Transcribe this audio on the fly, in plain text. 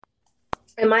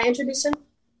Am I introducing?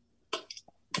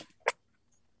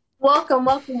 Welcome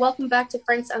back to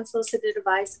Frank's Unsolicited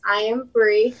Advice. I am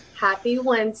Bree. Happy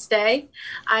Wednesday.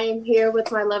 I am here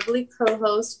with my lovely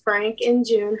co-hosts, Frank and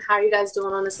June. How are you guys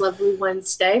doing on this lovely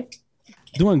Wednesday?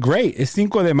 Doing great. It's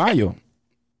Cinco de Mayo.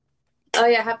 Oh,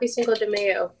 yeah. Happy Cinco de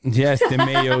Mayo. Yes, de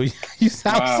Mayo. You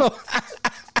sound so...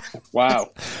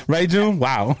 Wow. Right, June?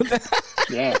 Wow.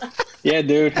 Yeah,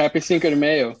 dude. Happy Cinco de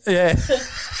Mayo. Yeah.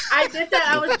 I did that.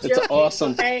 I was joking. It's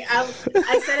awesome. Okay? I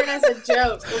said it as a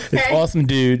joke. Okay? It's awesome,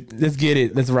 dude. Let's get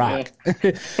it. Let's rock.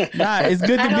 Yeah. It's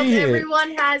good to be here. I hope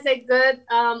everyone has a good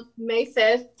May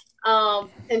 5th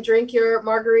and drink your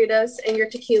margaritas and your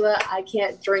tequila. I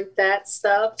can't drink that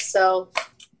stuff, so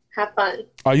have fun.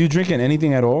 Are you drinking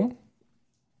anything at all?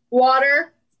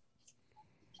 Water.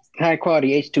 High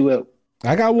quality H2O.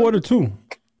 I got water too.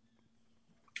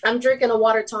 I'm drinking a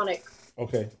water tonic.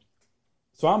 Okay.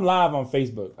 So I'm live on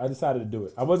Facebook. I decided to do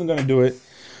it. I wasn't going to do it,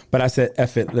 but I said,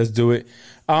 F it, let's do it.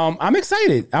 I'm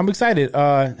excited.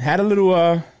 Had a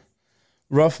little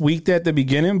rough week there at the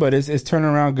beginning, but it's turning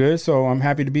around good, so I'm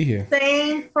happy to be here.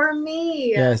 Same for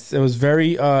me. Yes, it was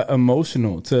very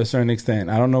emotional to a certain extent.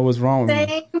 I don't know what's wrong with me.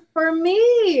 Same for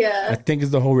me. I think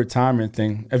it's the whole retirement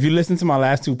thing. If you listen to my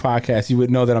last two podcasts, you would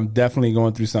know that I'm definitely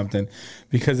going through something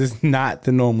because it's not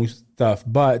the normal stuff,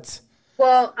 but...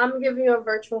 Well, I'm giving you a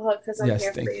virtual hug because I'm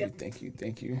here for you.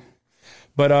 Thank you.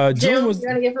 But June was... You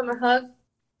gonna give him a hug?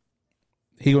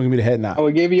 He gonna give me the head nod. I will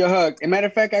give you a hug. As a matter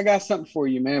of fact, I got something for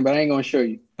you, man, but I ain't gonna show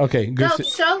you. Okay, good. No,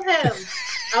 show him.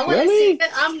 I want to see it.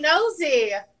 I'm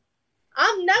nosy.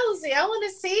 I want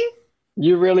to see.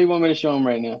 You really want me to show him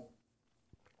right now?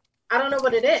 I don't know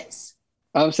what it is.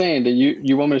 I'm saying that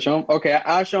you want me to show him? Okay,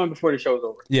 I'll show him before the show's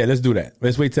over. Yeah, let's do that.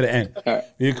 Let's wait till the end. All right.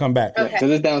 You come back. Okay. So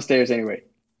it's downstairs anyway.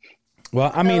 Well,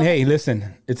 I mean, hey,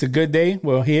 listen, it's a good day.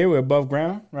 We're here. We're above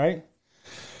ground, right?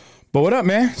 But what up,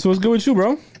 man? So what's good with you,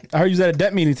 bro? I heard you was at a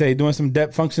debt meeting today doing some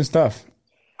debt function stuff.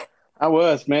 I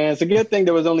was, man. It's a good thing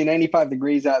there was only 95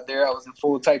 degrees out there. I was in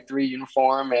full Type 3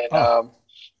 uniform and,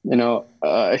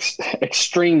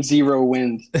 extreme zero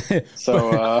wind.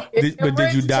 So,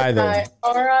 did you die, though?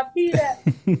 R.I.P. that.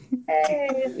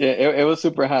 Hey. Yeah, it was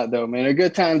super hot, though, man. A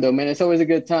good time, though, man. It's always a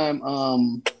good time.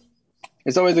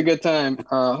 It's always a good time.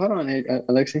 Hold on, hey,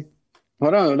 Alexi.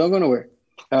 Hold on, don't go nowhere.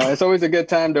 It's always a good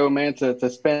time, though, man, to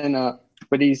spend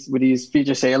with these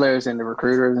future sailors and the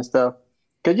recruiters and stuff.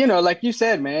 Because, like you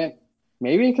said, man,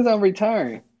 maybe because I'm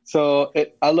retiring. So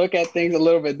I look at things a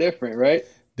little bit different, right?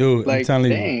 Dude, like, I'm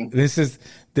telling dang. you, this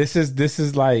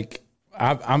is like,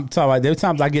 I'm talking about, there are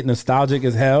times I get nostalgic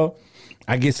as hell.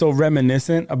 I get so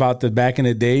reminiscent about the back in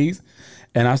the days.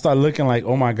 And I start looking like,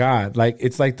 oh my God, like,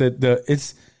 it's like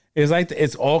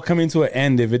it's all coming to an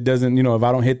end if it doesn't, if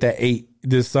I don't hit that 8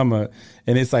 this summer.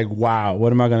 And it's like, wow,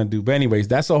 what am I going to do? But anyways,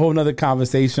 that's a whole nother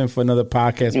conversation for another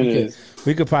podcast.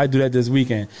 We could probably do that this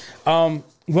weekend.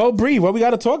 Well, Bree, what we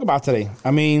got to talk about today?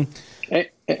 I mean...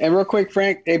 And real quick,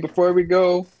 Frank, hey, before we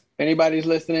go, if anybody's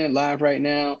listening live right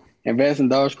now, invest in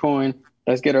Dogecoin.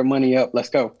 Let's get our money up. Let's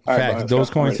go. All Facts. Right,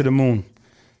 Dogecoin to the moon.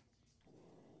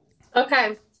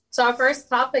 Okay. So our first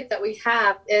topic that we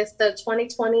have is the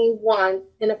 2021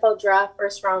 NFL Draft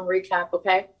first round recap,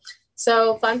 okay?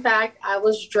 So fun fact, I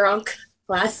was drunk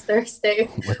last Thursday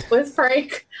with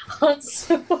Frank on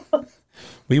Zoom.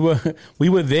 We were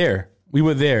there.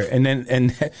 And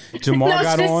then Jamal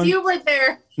got on.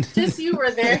 Just you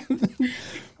were there.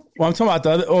 Well, I'm talking about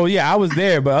the other. Oh, yeah, I was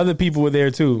there, but other people were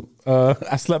there too.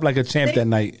 I slept like a champ that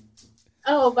night.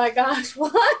 Oh, my gosh.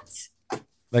 What?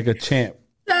 Like a champ.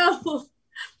 So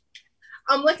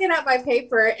I'm looking at my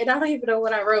paper and I don't even know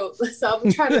what I wrote. So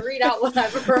I'm trying to read out what I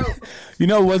wrote.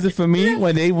 Was it for me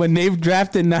when they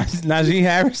drafted Najee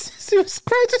Harris? She was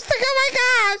crying, just like, oh my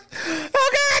God.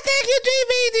 Oh God, thank you,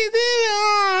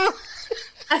 GB.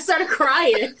 I started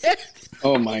crying.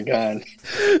 Oh my God.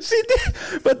 She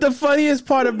did. But the funniest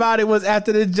part about it was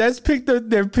after the Jets picked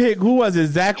their pick, who was it?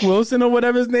 Zach Wilson or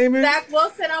whatever his name is? Zach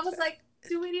Wilson. I was like,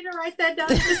 do we need to write that down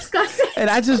and discuss it?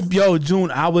 And June,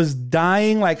 I was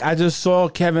dying. Like, I just saw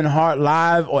Kevin Hart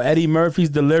live or Eddie Murphy's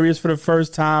Delirious for the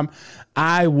first time.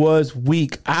 I was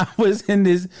weak. I was in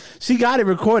this. She got it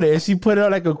recorded and she put it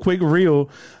out like a quick reel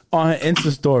on her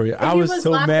Insta story. I was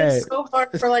so mad. So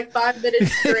hard for like 5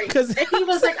 minutes straight. And he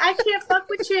was like, I can't fuck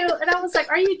with you. And I was like,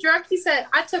 are you drunk? He said,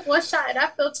 I took one shot and I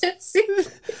feel tipsy.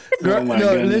 Girl,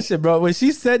 listen, bro. When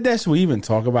she said that, should we even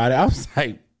talk about it? I was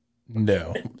like,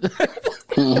 no.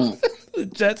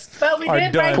 Jets but we are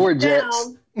did done. write him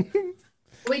down.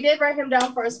 We did write him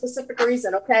down for a specific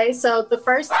reason, okay? So the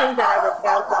first thing that I wrote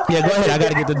down... Yeah, go ahead. I got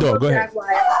to get the door. Go ahead.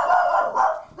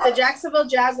 The Jacksonville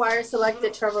Jaguars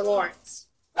selected Trevor Lawrence,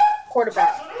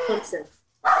 quarterback, Clemson.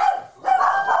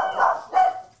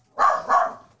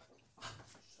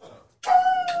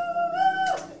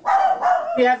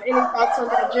 Do you have any thoughts on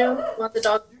that, June? About the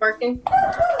dog barking?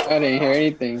 I didn't hear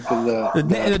anything because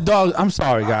The dogs. I'm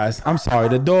sorry, guys. I'm sorry.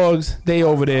 The dogs. They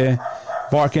over there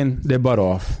barking their butt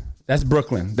off. That's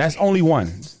Brooklyn. That's only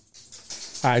one.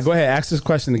 All right, go ahead. Ask this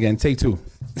question again. Take two.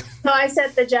 So I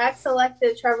said the Jags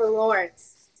selected Trevor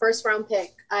Lawrence, first round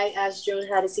pick. I asked June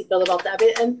how does he feel about that,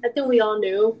 and I think we all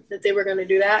knew that they were going to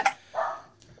do that.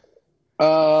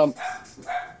 I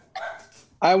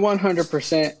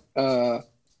 100%.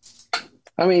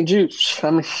 I mean, Juice.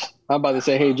 I'm about to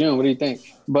say, hey June, what do you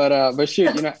think? But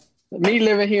shoot, me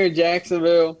living here in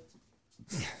Jacksonville,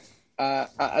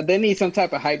 they need some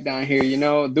type of hype down here.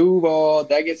 Duval,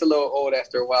 that gets a little old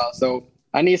after a while. So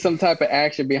I need some type of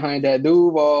action behind that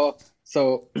Duval.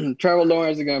 So Trevor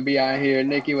Lawrence is gonna be out here.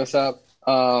 Nikki, what's up?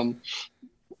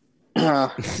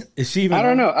 Is she even? I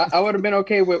don't know. I would have been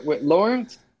okay with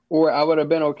Lawrence, or I would have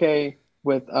been okay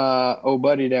with old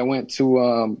buddy that went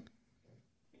to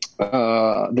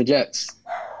the Jets.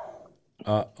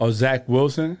 Zach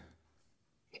Wilson.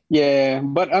 Yeah,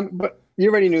 but you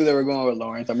already knew they were going with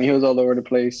Lawrence. I mean, he was all over the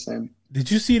place. And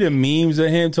did you see the memes of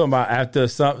him talking about after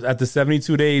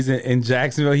 72 days in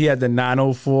Jacksonville, he had the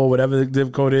 904, whatever the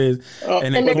zip code is,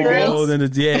 and the gold and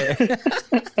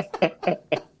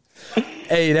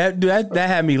Hey, that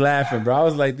had me laughing, bro. I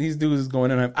was like, these dudes is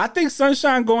going in. I think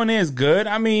Sunshine going in is good.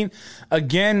 I mean,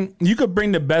 again, you could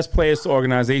bring the best players to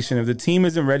organization. If the team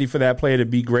isn't ready for that player to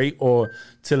be great or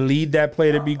to lead that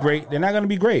player to be great, they're not going to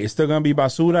be great. It's still going to be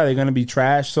basura. They're going to be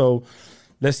trash. So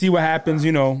let's see what happens.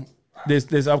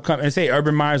 This upcoming. And say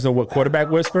Urban Meyer's a quarterback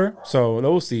whisperer. So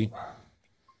we'll see.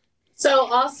 So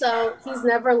also, he's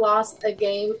never lost a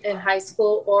game in high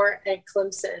school or at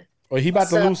Clemson. Well, he about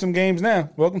to lose some games now.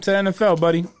 Welcome to the NFL,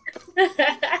 buddy.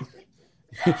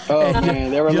 Oh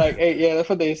man, they were like, hey, yeah, that's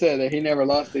what they said, that he never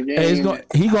lost a game. Hey,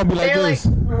 he gonna be like this.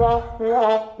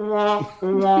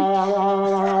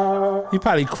 He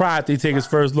probably cried. They take his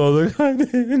first load. I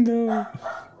didn't know.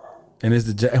 And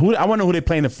it's I wonder who they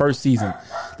play in the first season,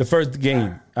 the first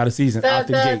game out of season.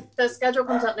 The schedule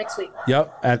comes out next week.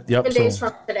 Yep. 7 days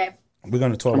from today. We're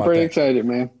gonna talk about that. I'm pretty excited,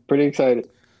 man. Pretty excited.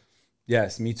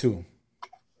 Yes, me too.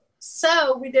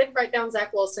 So we did write down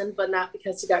Zach Wilson, but not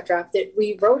because he got drafted.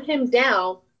 We wrote him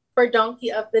down for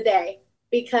Donkey of the Day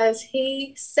because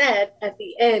he said at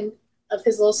the end of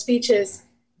his little speeches,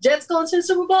 Jets going to the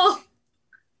Super Bowl.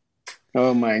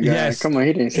 Oh my God. Yes. Come on,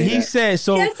 he didn't say that. He said,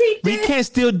 so yes, he we can't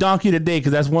steal Donkey today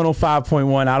because that's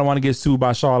 105.1. I don't want to get sued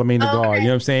by Charlamagne the God. You know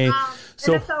what I'm saying?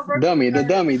 So the dummy of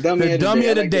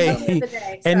the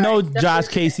day. And no, Josh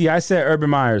Casey. I said Urban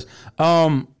Meyers.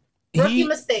 Rookie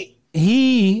mistake.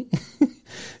 He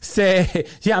said,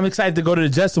 yeah, I'm excited to go to the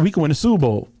Jets so we can win the Super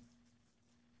Bowl.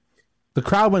 The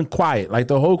crowd went quiet. Like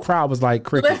the whole crowd was like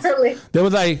crickets. Literally. They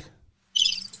was like.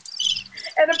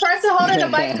 And the person holding the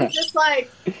mic was just like.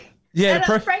 Yeah,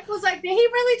 and Frank was like, did he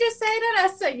really just say that?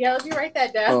 I said, yeah, let me write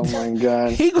that down. Oh my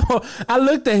God. I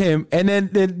looked at him and then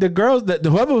the girls,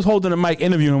 whoever was holding the mic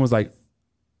interviewing him was like,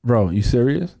 bro, you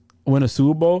serious? Win a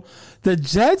Super Bowl? The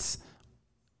Jets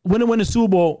wouldn't win the Super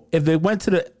Bowl if they went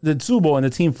to the Super Bowl and the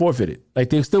team forfeited. Like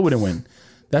they still wouldn't win.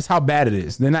 That's how bad it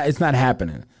is. It's not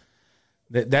happening.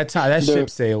 That ship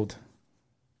sailed.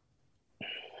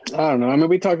 I don't know. I mean,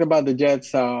 we talked about the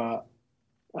Jets,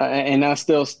 and I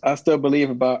still believe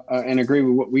about and agree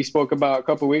with what we spoke about a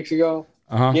couple weeks ago.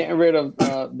 Getting rid of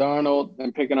Darnold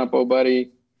and picking up old buddy.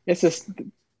 It's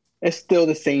still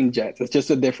the same Jets. It's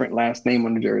just a different last name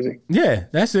on the jersey. Yeah,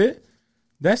 that's it.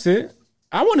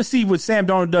 I want to see what Sam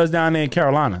Darnold does down there in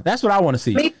Carolina. That's what I want to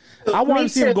see. I want to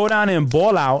see him go down there and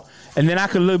ball out, and then I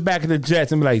could look back at the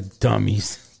Jets and be like,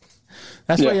 dummies.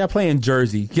 That's why y'all play in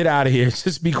Jersey. Get out of here.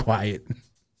 Just be quiet.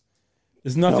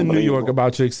 There's nothing New York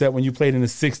about you except when you played in the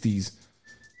 60s.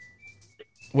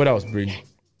 What else, Bree?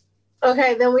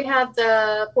 Okay, then we have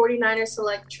the 49ers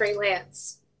select Trey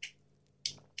Lance.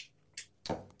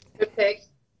 Good pick.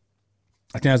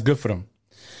 I think that's good for them.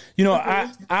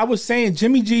 I was saying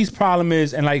Jimmy G's problem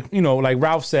is, and like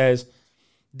Ralph says,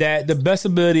 that the best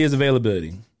ability is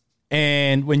availability.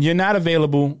 And when you're not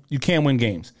available, you can't win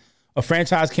games. A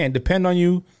franchise can't depend on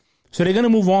you, so they're going to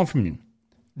move on from you.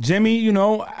 Jimmy,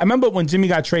 I remember when Jimmy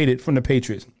got traded from the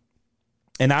Patriots.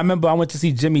 And I remember I went to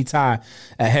see Jimmy Ty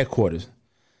at headquarters.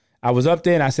 I was up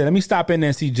there and I said, let me stop in there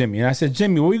and see Jimmy. And I said,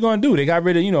 Jimmy, what are we going to do? They got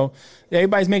rid of,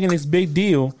 everybody's making this big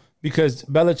deal because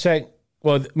Belichick,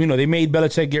 they made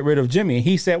Belichick get rid of Jimmy. And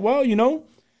he said, well,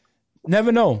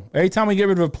 never know. Every time we get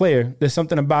rid of a player, there's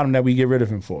something about him that we get rid of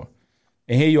him for.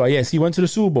 And here you are. Yes, he went to the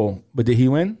Super Bowl, but did he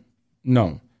win?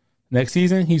 No. Next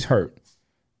season, he's hurt.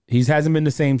 He hasn't been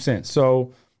the same since.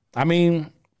 So, I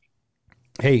mean,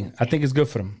 hey, I think it's good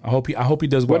for him. I hope he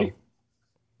does well.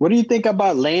 What do you think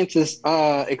about Lance's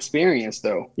experience,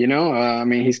 though? I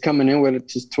mean, he's coming in with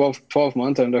just 12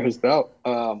 months under his belt.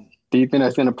 Do you think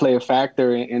that's going to play a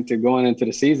factor into going into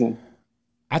the season?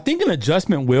 I think an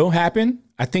adjustment will happen.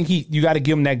 I think you got to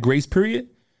give him that grace period.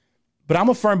 But I'm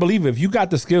a firm believer. If you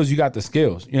got the skills, you got the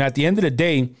skills. At the end of the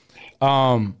day,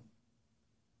 not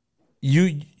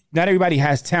everybody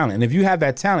has talent. And if you have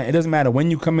that talent, it doesn't matter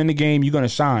when you come in the game, you're going to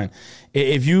shine.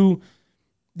 If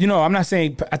I'm not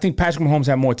saying, I think Patrick Mahomes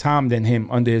had more time than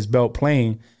him under his belt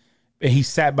playing. He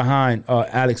sat behind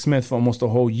Alex Smith for almost a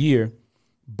whole year.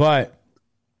 But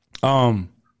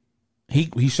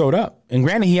he showed up. And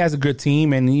granted, he has a good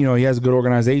team and, he has a good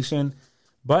organization.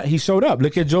 But he showed up.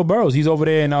 Look at Joe Burrows. He's over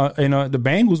there in the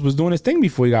Bengals, was doing his thing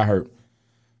before he got hurt.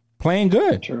 Playing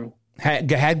good. True. Had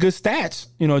good stats.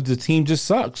 The team just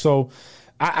sucked. So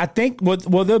I think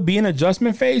will there be an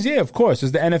adjustment phase? Yeah, of course.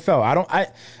 It's the NFL.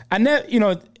 I never,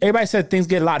 everybody said things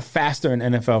get a lot faster in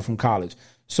NFL from college.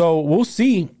 So we'll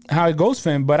see how it goes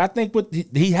for him. But I think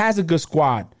he has a good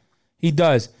squad. He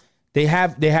does. They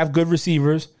have good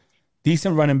receivers,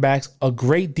 decent running backs, a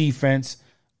great defense.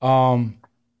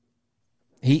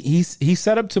 He's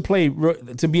set up to play,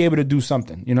 to be able to do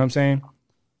something. You know what I'm saying?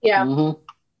 Yeah. Mm-hmm.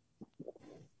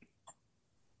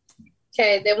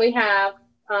 Okay, then we have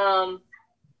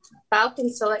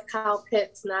Falcons select Kyle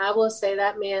Pitts. Now, I will say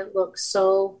that man looks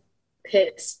so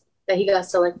pissed that he got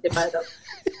selected by them.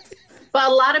 But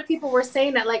a lot of people were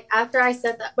saying that, like, after I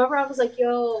said that, remember I was like,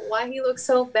 yo, why he looks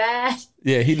so bad?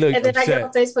 Yeah, he looked upset. And then upset. I got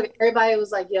on Facebook, everybody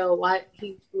was like, yo, why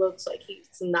he looks like he's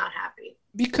not happy.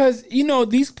 Because,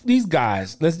 these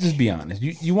guys, let's just be honest.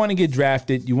 You want to get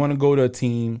drafted, you want to go to a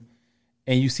team,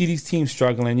 and you see these teams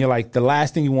struggling. You're like, the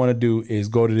last thing you want to do is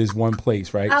go to this one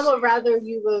place, right? I would rather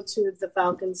you go to the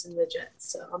Falcons and the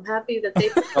Jets. So I'm happy that they.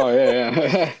 Oh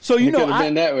yeah. So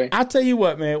been that way. I'll tell you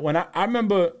what, man. When I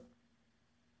remember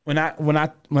when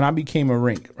I became a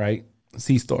rink, right?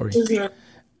 C Story, Mm-hmm.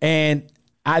 and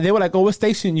they were like, "Oh, what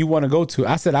station you want to go to?"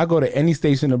 I said, "I go to any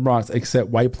station in the Bronx except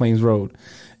White Plains Road."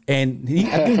 And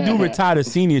I think dude retired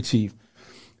as senior chief.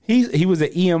 He was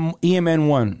at EMN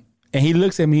 1. And he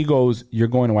looks at me, he goes, "You're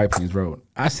going to White Plains Road."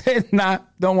 I said, "Nah,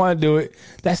 don't want to do it."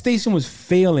 That station was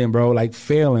failing, bro, like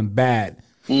failing bad.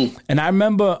 And I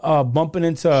remember bumping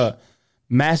into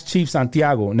Mass Chief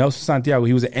Santiago, Nelson Santiago.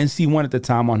 He was at NC1 at the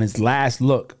time on his last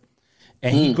look.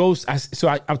 And he goes,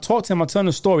 I've talked to him, I'm telling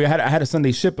the story. I had a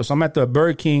Sunday shipper. So I'm at the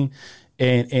Burger King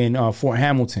in Fort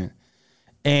Hamilton.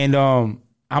 And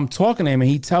I'm talking to him and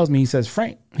he tells me, he says,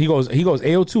 "Frank," he goes,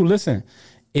 "AO2, listen,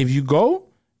 if you go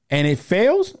and it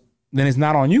fails, then it's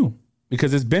not on you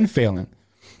because it's been failing.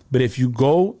 But if you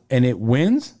go and it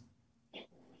wins,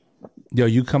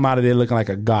 you come out of there looking like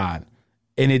a god."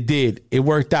 And it did. It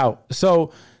worked out.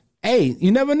 So, hey, you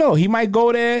never know. He might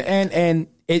go there and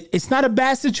it's not a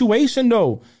bad situation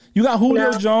though. You got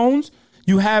Julio Jones.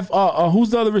 You have who's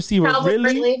the other receiver? Calvin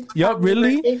Ridley. Yep,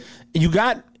 Ridley. You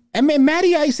got, I mean,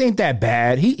 Matty Ice ain't that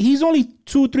bad. He's only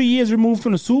 2-3 years removed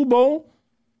from the Super Bowl.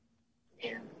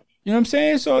 You know what I'm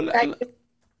saying? So,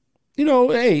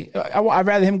 hey, I'd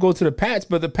rather him go to the Pats,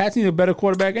 but the Pats need a better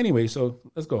quarterback anyway. So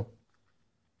let's go.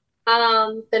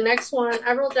 The next one,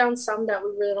 I wrote down some that we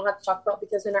really don't have to talk about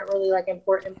because they're not really like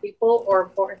important people or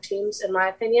important teams, in my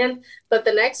opinion. But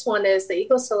the next one is the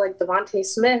Eagles select Devontae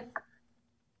Smith.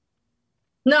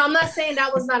 No, I'm not saying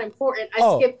that was not important.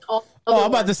 I skipped all. I'm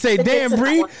about to say, damn,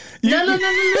 Bree. No.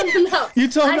 You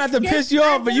told him not to piss you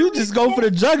off, but you just go for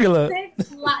the jugular.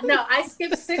 No, I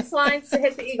skipped 6 lines to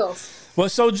hit the Eagles. Well,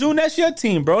 so June, that's your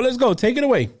team, bro. Let's go. Take it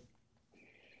away.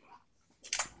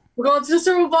 We're going to the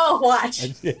Super Bowl. Watch.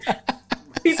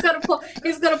 He's gonna pull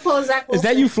Zach Wilson. Is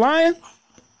that you flying?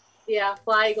 Yeah,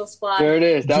 fly Eagles fly. There it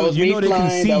is. That was me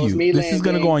flying. That was me. This is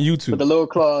gonna go on YouTube with the little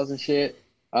claws and shit.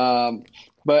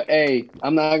 But hey,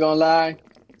 I'm not gonna lie.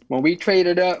 When we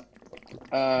traded up,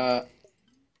 my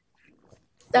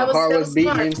heart was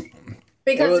beating.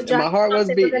 Because my heart was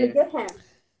beating.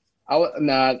 I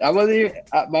wasn't even.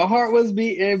 My heart was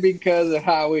beating because of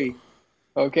Howie.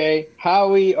 Okay,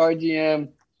 Howie RGM,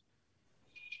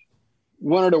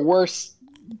 one of the worst,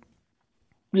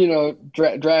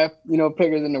 draft,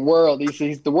 pickers in the world.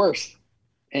 He's the worst.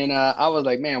 And I was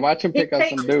like, man, watch him pick up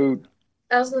some dude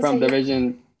from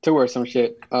Division 2 or some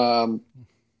shit. But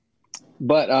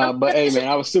hey, man,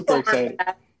 I was super excited.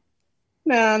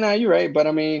 Nah, you're right. But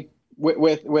I mean,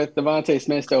 with Devontae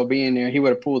Smith still being there, he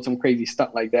would have pulled some crazy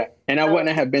stunt like that, and I wouldn't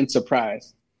have been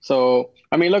surprised. So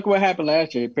I mean, look what happened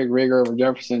last year. He picked Rigger over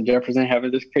Jefferson. Jefferson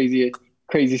having this crazy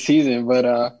season, but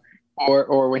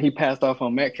or when he passed off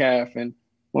on Metcalf and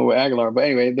went with Aguilar. But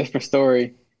anyway, different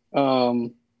story.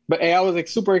 But hey, I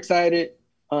was super excited.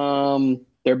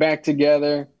 They're back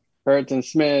together. Ertz and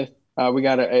Smith. We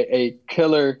got a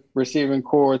killer receiving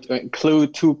core to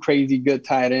include two crazy good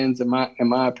tight ends in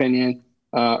my opinion,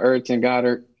 Ertz and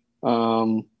Goddard.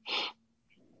 So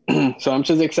I'm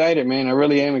just excited, man. I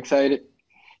really am excited.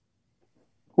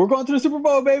 We're going to the Super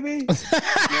Bowl, baby.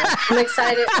 I'm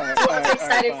excited. I'm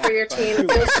excited for your team. It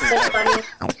was so funny.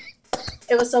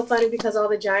 It was so funny because all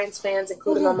the Giants fans,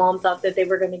 including my mom, thought that they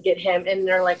were going to get him, and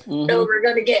they're like, "No, we're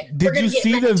going to get." Did you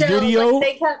see the video like,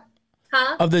 they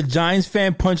kept, of the Giants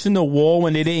fan punching the wall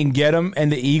when they didn't get him,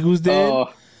 and the Eagles did?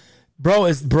 Oh. Bro,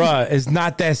 it's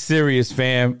not that serious,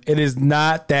 fam. It is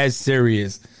not that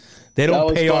serious. They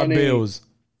don't pay our bills.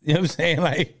 You know what I'm saying?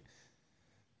 Like,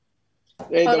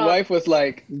 hey, the wife was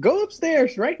like, "Go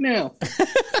upstairs right now."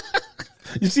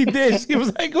 You see this? He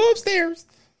was like, "Go upstairs."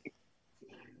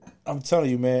 I'm telling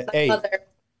you, man. Hey,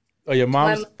 your mom.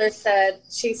 My mother said.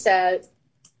 She said,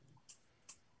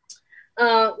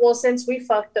 "Well, since we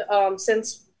fucked up,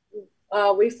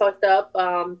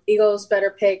 Eagles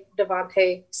better pick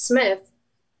Devontae Smith."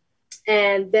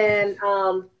 And then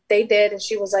they did, and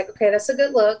she was like, "Okay, that's a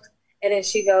good look." And then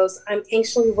she goes, "I'm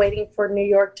anxiously waiting for New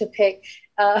York to pick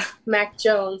Mac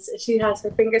Jones." And she has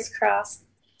her fingers crossed.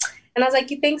 And I was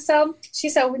like, "You think so?" She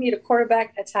said, "We need a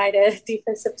quarterback, a tight end,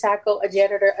 defensive tackle, a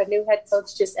janitor, a new head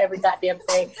coach, just every goddamn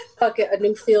thing. Fuck it, a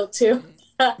new field too."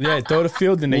 Yeah, throw the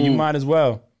field in there. You might as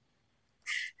well.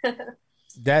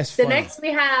 That's funny. Next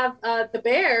we have the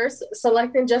Bears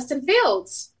selecting Justin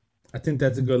Fields. I think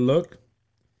that's a good look.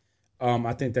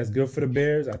 I think that's good for the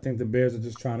Bears. I think the Bears are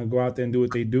just trying to go out there and do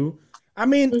what they do. I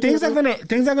mean, things are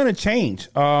gonna change.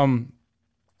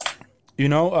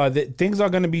 Things are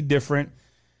gonna be different.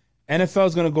 NFL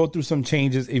is gonna go through some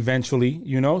changes eventually.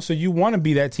 So you want to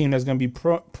be that team that's gonna be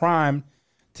primed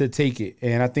to take it,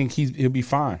 and I think he'll be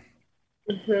fine.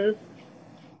 Mm-hmm.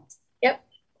 Yep.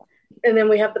 And then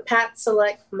we have the Pats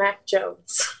select Mac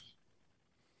Jones.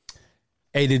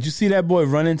 Hey, did you see that boy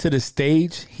run into the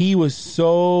stage? He was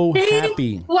so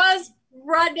happy. He was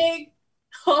running.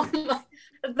 Oh my.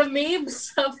 The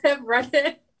memes of him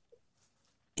running.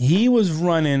 He was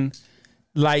running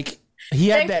like he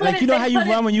had that. Like, you know how you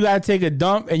run when you got to take a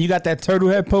dump and you got that turtle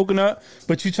head poking up,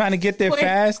 but you're trying to get there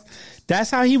fast?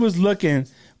 That's how he was looking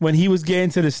when he was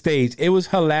getting to the stage. It was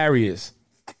hilarious.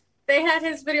 They had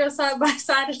his video side by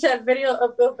side with that video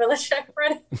of Bill Belichick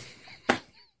running. And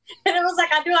it was like,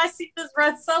 I knew I see this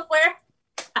run somewhere.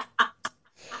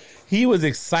 He was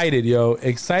excited, yo.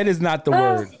 Excited is not the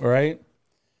word, right?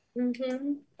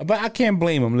 Mm-hmm. But I can't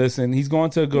blame him. Listen, he's going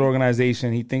to a good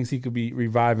organization. He thinks he could be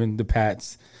reviving the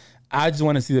Pats. I just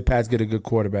want to see the Pats get a good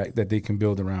quarterback that they can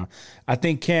build around. I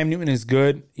think Cam Newton is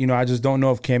good. I just don't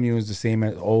know if Cam Newton is the same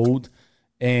as old.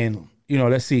 And,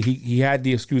 let's see. He had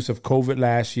the excuse of COVID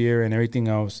last year and everything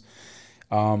else.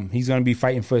 He's going to be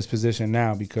fighting for his position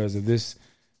now because of this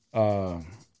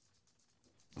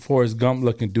Forrest Gump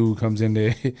looking dude comes in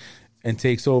there and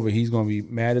takes over. He's going to be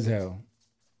mad as hell.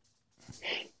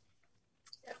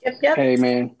 Yep. Hey,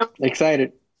 man.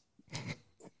 Excited.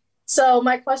 So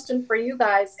my question for you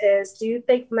guys is, do you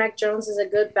think Mac Jones is a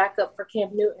good backup for Cam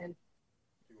Newton?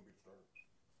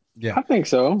 Yeah. I think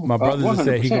so. My brother just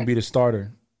said he's going to be the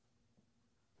starter.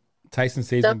 Tyson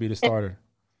says he's going to be the starter.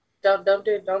 Don't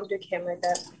do Cam like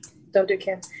that. Don't do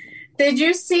Cam. Did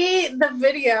you see the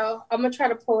video? I'm going to try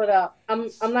to pull it up.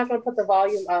 I'm not going to put the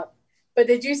volume up. But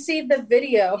did you see the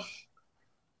video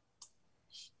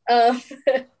of...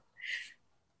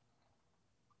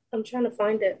 I'm trying to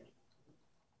find it.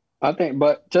 I think,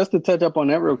 but just to touch up on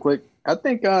that real quick, I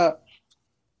think Mac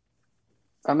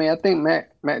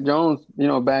Jones,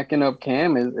 backing up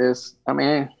Cam is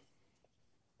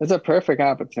it's a perfect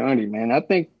opportunity, man. I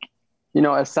think,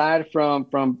 aside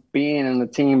from being in the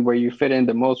team where you fit in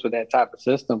the most with that type of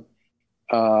system,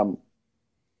 I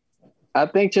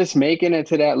think just making it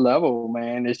to that level,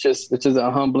 man, it's just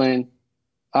a humbling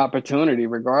opportunity,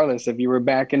 regardless if you were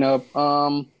backing up.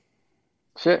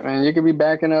 Shit, man, you could be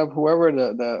backing up whoever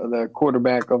the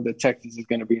quarterback of the Texans is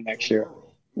going to be next year.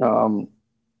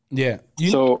 Yeah.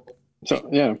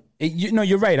 Yeah.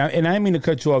 You're right, and I didn't mean to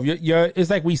cut you off. It's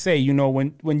like we say,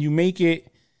 when you make it,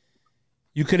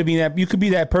 you could be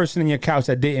that person in your couch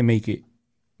that didn't make it,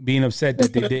 being upset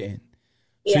that they didn't.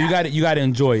 So Yeah. you got to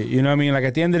enjoy it. You know what I mean? Like,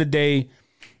 at the end of the day,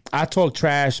 I talk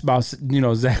trash about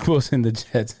Zach Wilson, the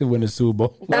Jets win the Super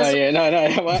Bowl. No,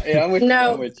 I'm with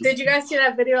you. Did you guys see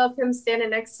that video of him standing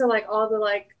next to like all the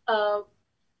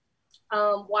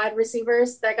wide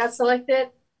receivers that got selected?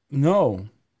 No.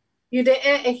 You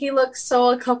didn't, and he looked so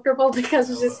uncomfortable because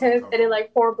it's just him and then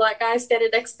like 4 black guys standing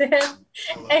next to him,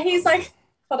 and he's like,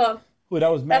 "Hold on." Who, that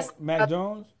was Mac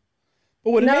Jones?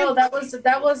 No, that was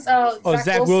Zach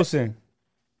Wilson.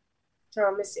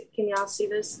 let me see. Can y'all see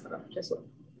this? Oh, just one.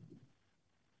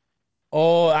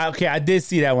 Oh, okay. I did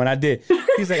see that one. I did.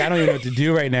 He's like, I don't even know what to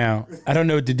do right now. I don't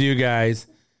know what to do, guys.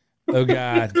 Oh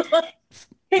God.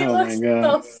 He looks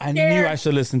so scared. I knew I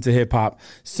should listen to hip hop.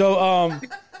 So,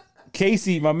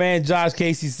 Casey, my man Josh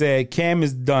Casey said Cam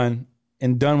is done,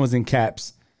 and done was in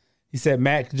caps. He said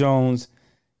Mac Jones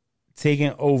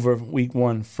taking over week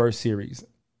 1 first series.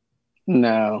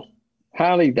 No,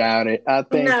 highly doubt it. I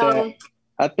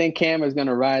think Cam is going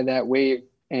to ride that wave,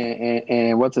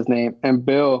 and what's his name, and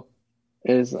Bill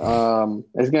is going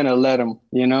to let him.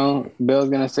 You know, Bill's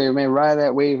going to say, "Man, ride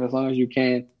that wave as long as you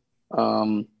can."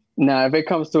 Now, if it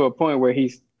comes to a point where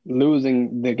he's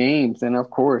losing the games, then of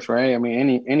course, right? I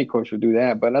mean, any coach would do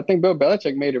that. But I think Bill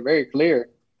Belichick made it very clear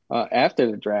after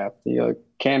the draft.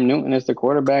 Cam Newton is the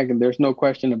quarterback, and there's no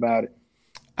question about it.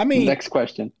 I mean, next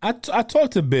question. I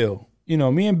talked to Bill.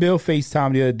 Me and Bill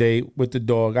FaceTime the other day with the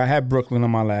dog. I had Brooklyn on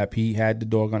my lap. He had the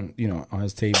dog on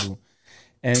his table,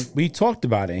 and we talked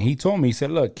about it. And he told me, he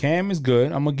said, "Look, Cam is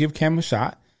good. I'm gonna give Cam a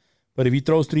shot, but if he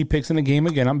throws 3 picks in the game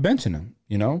again, I'm benching him."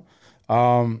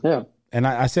 Yeah. And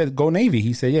I said, "Go Navy."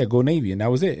 He said, "Yeah, go Navy," and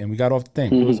that was it. And we got off the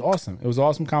thing. Mm-hmm. It was awesome. It was an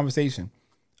awesome conversation.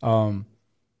 Bill,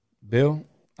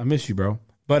 I miss you, bro.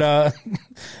 But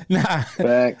nah,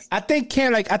 facts. I think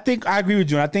Cam. I agree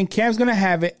with you. I think Cam's gonna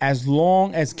have it as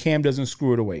long as Cam doesn't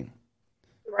screw it away.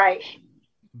 Right.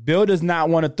 Bill does not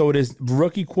want to throw this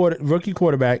rookie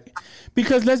quarterback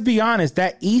because let's be honest,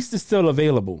 that East is still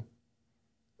available.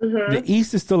 Mm-hmm. The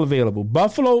East is still available.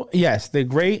 Buffalo, yes, they're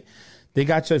great. They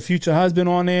got your future husband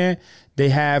on there. They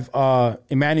have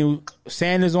Emmanuel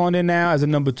Sanders on there now as a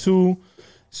number 2.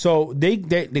 So they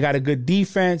got a good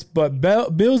defense, but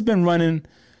Bill's been running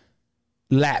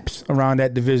laps around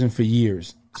that division for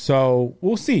years. So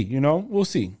we'll see, we'll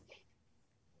see.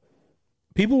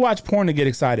 People watch porn to get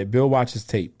excited. Bill watches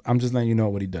tape. I'm just letting you know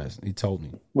what he does. He told me.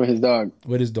 With his dog.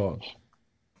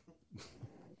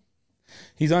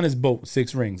 He's on his boat,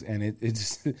 6 rings, and it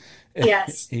just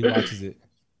yes. He watches it.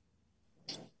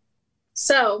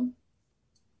 So.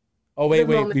 Oh wait!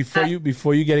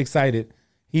 Before you get excited,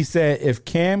 he said if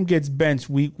Cam gets benched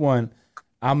week 1,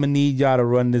 I'm gonna need y'all to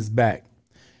run this back.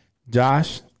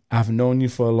 Josh, I've known you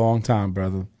for a long time,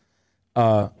 brother.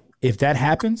 If that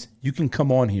happens, you can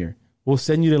come on here. We'll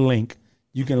send you the link.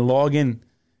 You can log in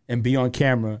and be on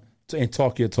camera and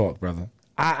talk your talk, brother.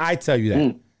 I tell you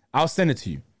that. I'll send it to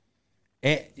you,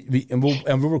 and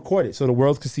we'll record it so the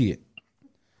world can see it.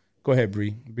 Go ahead,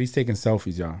 Bree. Bree's taking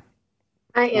selfies, y'all.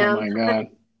 I am. Oh my God.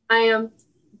 I am.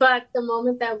 But the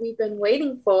moment that we've been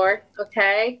waiting for,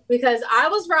 okay, because I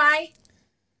was right.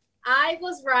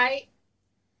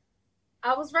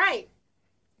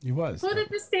 You was. Who did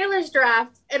the Steelers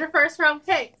draft in a first-round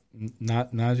pick?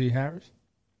 Not Najee Harris?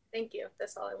 Thank you.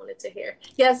 That's all I wanted to hear.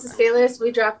 Yes, the Steelers,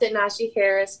 we drafted Najee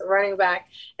Harris, running back,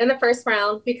 in the first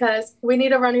round because we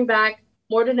need a running back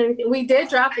more than anything. We did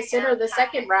draft a center in the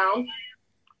second round.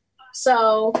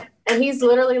 So, and he's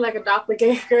literally like a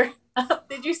doppelganger.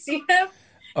 Did you see him?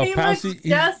 He looks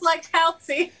just like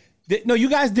Pouncey. No, you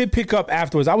guys did pick up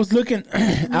afterwards. I was looking.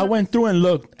 I went through and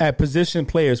looked at position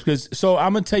players because. So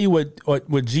I'm gonna tell you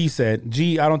what G said.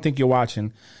 G, I don't think you're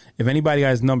watching. If anybody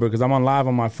has his number, because I'm on live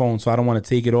on my phone, so I don't want to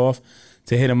take it off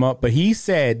to hit him up. But he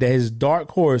said that his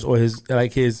dark horse or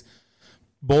his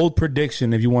bold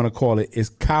prediction, if you want to call it, is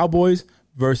Cowboys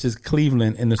versus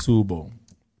Cleveland in the Super Bowl.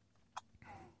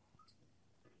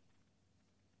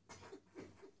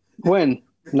 When?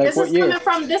 Like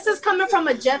this is coming from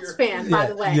a Jets fan, by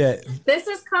the way. Yeah. This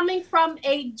is coming from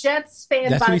a Jets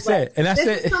fan, That's by what the way. Said. And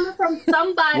this is coming from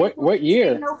somebody what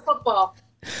year? No football.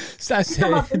 So I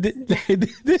said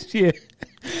this year.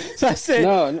 So I said,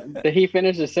 no. Did he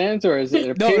finish the sentence or is it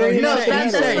a period? No,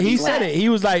 he said it. He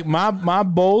was like, my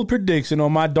bold prediction or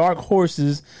my dark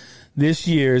horses this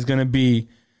year is going to be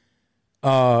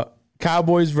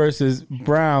Cowboys versus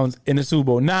Browns in the Super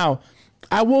Bowl. Now,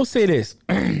 I will say this.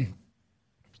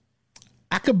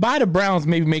 I could buy the Browns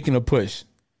maybe making a push.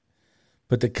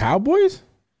 But the Cowboys?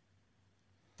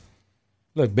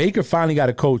 Look, Baker finally got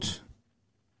a coach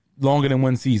longer than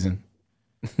one season.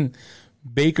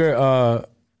 Baker,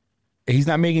 he's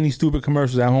not making these stupid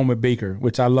commercials at home with Baker,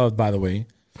 which I love, by the way.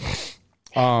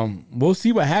 We'll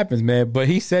see what happens, man. But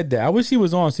he said that. I wish he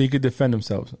was on so he could defend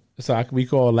himself. So we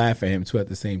could all laugh at him, too, at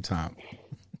the same time.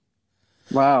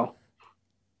 Wow.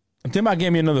 I'm thinking about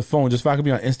getting me another phone just so I could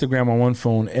be on Instagram on one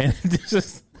phone and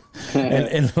just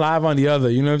and live on the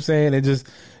other. You know what I'm saying? And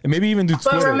maybe even do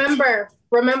Twitter. But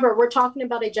remember, we're talking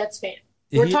about a Jets fan.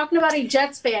 We're talking about a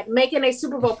Jets fan making a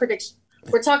Super Bowl prediction.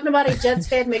 We're talking about a Jets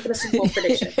fan making a Super Bowl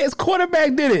prediction. His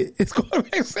quarterback did it. His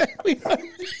quarterback said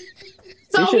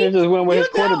he should have just went with his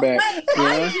quarterback.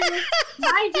 Mind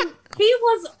you, he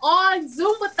was on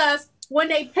Zoom with us when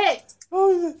they picked.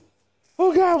 Oh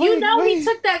God! Wait. He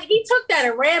took that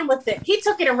and ran with it. He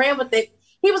took it and ran with it.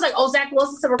 He was like, "Oh, Zach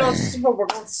Wilson said we're going to Super Bowl. We're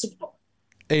going to Super Bowl."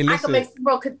 Hey, listen. I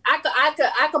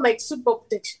could make Super Bowl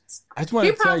predictions. I just want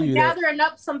to tell you that. He's probably gathering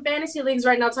up some fantasy leagues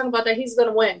right now, talking about that he's going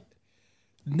to win.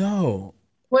 No.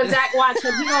 When Zach watch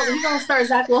him, he's going to start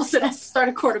Zach Wilson as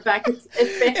starting quarterback.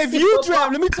 If you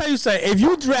draft, let me tell you something. If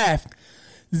you draft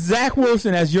Zach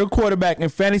Wilson as your quarterback in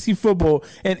fantasy football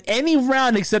in any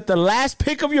round except the last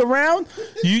pick of your round,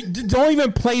 you don't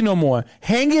even play no more.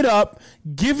 Hang it up.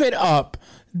 Give it up.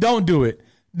 Don't do it.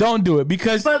 Don't do it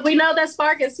because. But we know that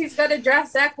Sparkus, he's going to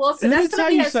draft Zach Wilson. That's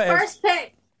going to be his first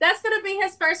pick. That's going to be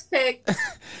his first pick.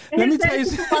 Let me tell you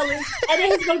something. And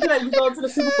then he's going to be like, we're going to the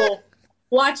Super Bowl.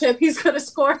 Watch him. He's going to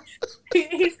score.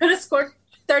 He's going to score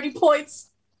 30 points.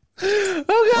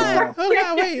 Oh God! Oh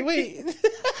God! Wait!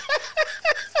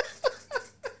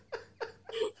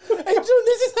 Hey, June,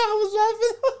 this is how I was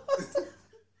laughing.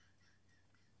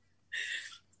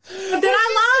 Did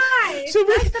I lie? Should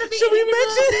we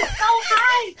mention? So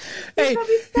high. Hey,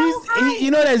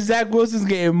 you know that Zach Wilson's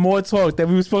getting more talk than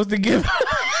we were supposed to give.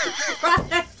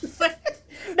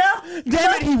 No,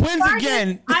 damn it, he wins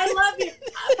again. I love you,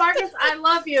 Fargus. I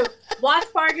love you. Watch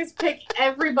Fargus pick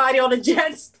everybody on the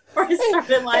Jets for his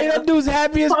starting lineup. Hey, that dude's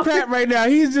happy as crap right now.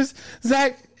 He's just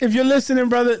Zach. If you're listening,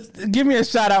 brother, give me a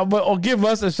shout out, or give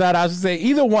us a shout out. I should say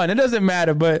either one. It doesn't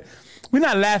matter, but we're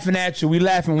not laughing at you. We're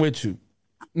laughing with you.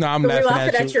 No, I'm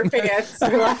laughing at your fans.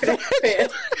 We're laughing at your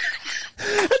fans.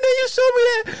 And then you showed me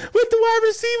that with the wide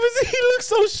receivers. He looked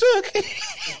so shook.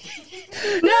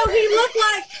 No, he looked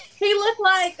like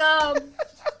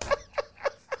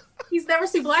he's never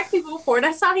seen black people before.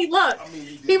 That's how he looked.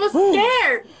 He was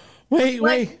scared.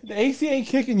 Wait. The AC ain't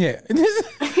kicking yet.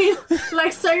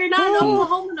 Like, so you're not in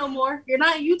Oklahoma no more. You're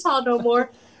not in Utah no more.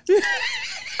 She's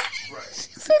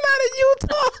not in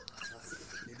Utah.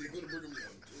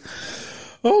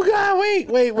 Oh God!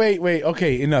 Wait!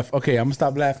 Okay, enough. Okay, I'm gonna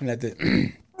stop laughing at this.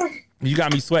 You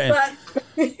got me sweating.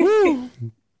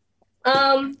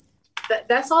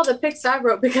 That's all the picks I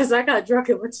wrote because I got drunk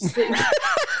and went to sleep.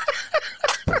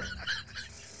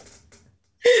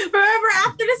 Remember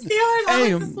after the Steelers, I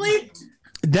went to sleep.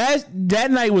 That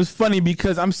night was funny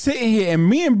because I'm sitting here and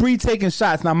me and Bree taking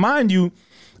shots. Now, mind you,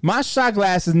 my shot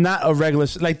glass is not a regular.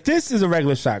 Like this is a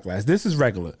regular shot glass. This is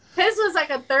regular. His was like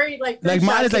a 30, like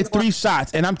mine is like 3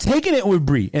 shots, and I'm taking it with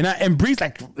Bree, and Bree's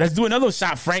like, "Let's do another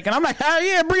shot, Frank." And I'm like, "Hell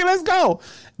yeah, Bree, let's go."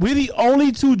 We're the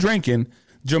only 2 drinking.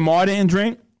 Jamar didn't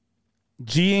drink.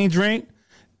 G ain't drink.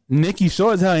 Nikki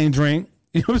sure as hell ain't drink.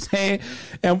 You know what I'm saying?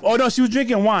 And no, she was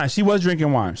drinking wine. She was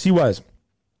drinking wine. She was.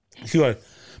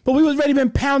 But we was ready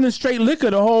been pounding straight liquor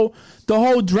the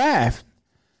whole draft,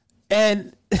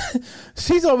 and.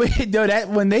 She's over here, though. That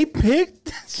when they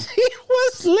picked, she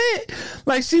was lit.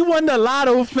 Like she won the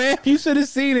lotto, fam. You should have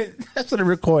seen it. I should have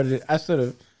recorded it. I should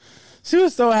have. She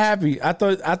was so happy. I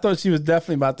thought she was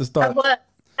definitely about to start.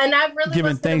 And I really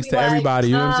giving thanks to everybody.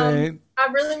 You know what I'm saying? I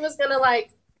really was gonna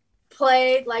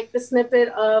play the snippet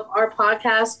of our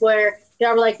podcast where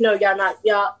y'all were like, "No, y'all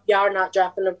are not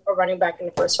drafting a running back in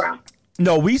the first round."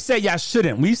 No, we said y'all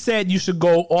shouldn't. We said you should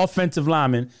go offensive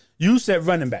lineman. You said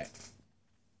running back.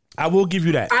 I will give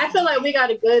you that. I feel like we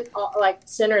got a good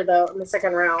center though in the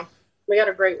second round. We got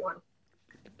a great one.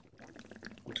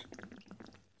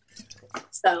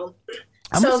 So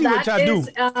I'm gonna see what y'all do.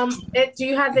 Do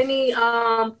you have any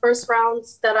first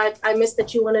rounds that I missed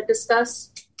that you want to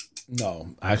discuss? No,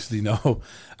 actually, no.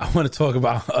 I want to talk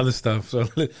about other stuff. So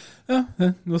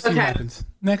we'll see what happens.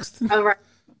 Next. All right.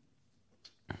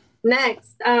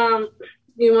 Next,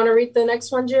 you want to read the next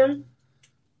one, June?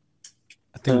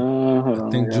 I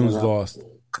think June's lost.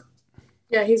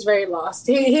 Yeah, he's very lost.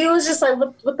 He was just like,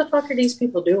 what the fuck are these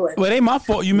people doing? Well, it ain't my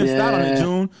fault you missed out on it,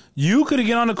 June. You could have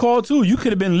get on the call, too. You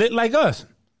could have been lit like us.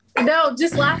 No,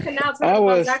 just laughing now talking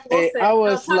about Zach Wilson.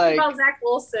 About Zach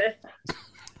Wilson.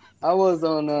 I was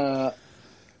on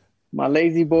my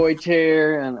lazy boy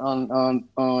chair and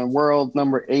on world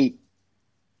number 8.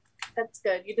 That's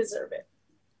good. You deserve it.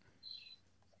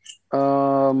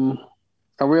 Are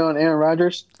we on Aaron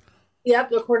Rodgers?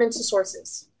 Yep, according to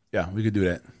sources. Yeah, we could do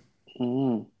that.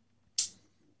 Mm.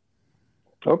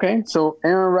 Okay, so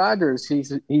Aaron Rodgers,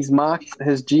 he's mocked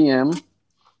his GM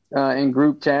in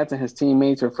group chats, and his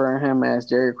teammates refer him as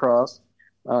Jerry Cross.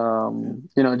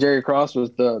 Jerry Cross was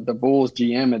the Bulls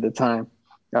GM at the time.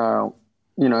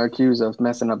 Accused of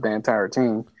messing up the entire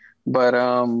team. But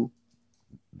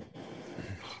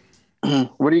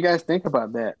What do you guys think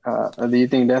about that? Do you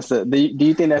think do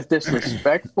you think that's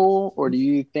disrespectful, or do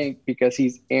you think because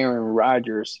he's Aaron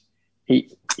Rodgers,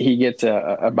 he gets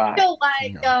a bye? I feel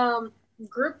like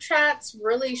group chats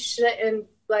really shouldn't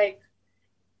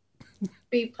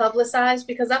be publicized,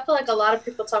 because I feel like a lot of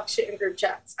people talk shit in group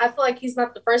chats. I feel like he's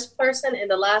not the first person and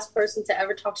the last person to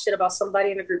ever talk shit about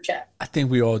somebody in a group chat. I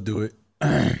think we all do it.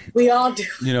 We all do.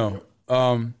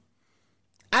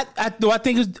 I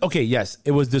think it's okay. Yes,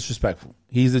 it was disrespectful.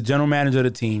 He's the general manager of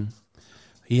the team.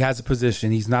 He has a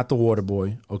position. He's not the water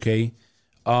boy. Okay.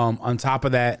 On top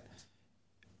of that,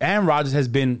 Aaron Rodgers has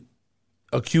been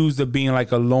accused of being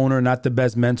like a loner, not the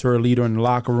best mentor or leader in the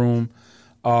locker room.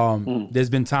 There's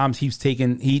been times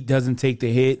he doesn't take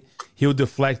the hit. He'll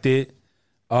deflect it.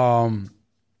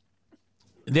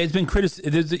 He's been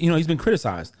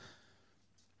criticized.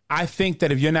 I think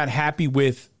that if you're not happy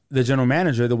with the general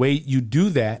manager, the way you do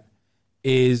that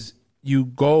is you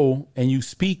go and you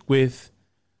speak with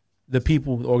the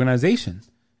people, the organization.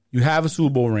 You have a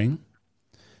Super Bowl ring.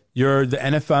 You're the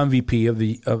NFL MVP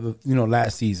of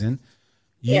last season.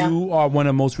 You are one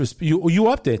of the most you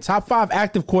up there, top 5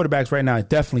 active quarterbacks right now.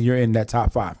 Definitely, you're in that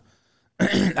top 5.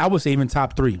 I would say even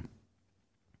top 3.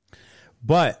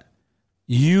 But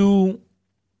you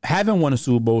haven't won a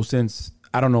Super Bowl since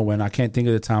I don't know when. I can't think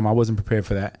of the time. I wasn't prepared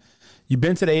for that. You've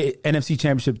been to the NFC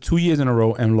Championship 2 years in a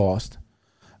row and lost.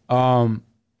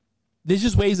 There's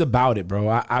just ways about it, bro.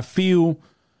 I feel,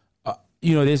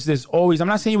 there's always. I'm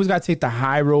not saying you always got to take the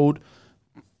high road,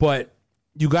 but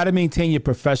you got to maintain your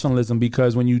professionalism,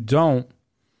 because when you don't,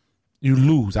 you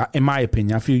lose. In my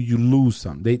opinion, I feel you lose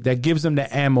some. That gives them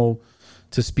the ammo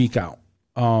to speak out.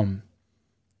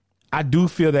 I do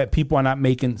feel that people are not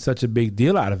making such a big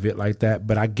deal out of it like that,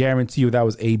 but I guarantee you if that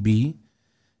was AB,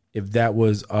 if that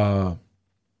was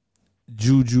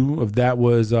Juju, if that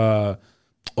was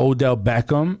Odell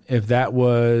Beckham, if that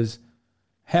was,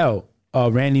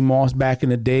 Randy Moss back in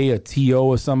the day, a T.O.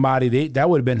 or somebody, that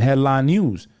would have been headline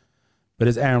news. But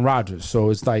it's Aaron Rodgers.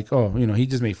 So it's like, he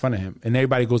just made fun of him. And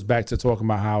everybody goes back to talking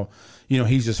about how,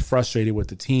 he's just frustrated with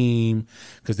the team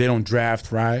because they don't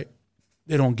draft right.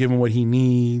 They don't give him what he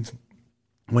needs.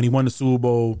 When he won the Super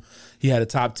Bowl, he had a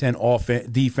top 10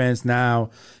 defense.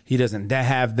 Now he doesn't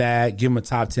have that. Give him a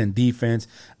top 10 defense.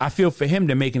 I feel for him,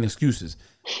 they're making excuses.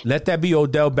 Let that be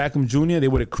Odell Beckham Jr., they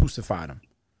would have crucified him.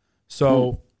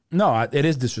 So, no, it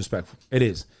is disrespectful. It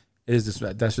is. It is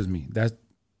disrespectful. That's just me.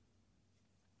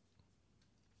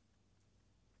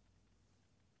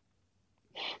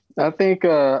 I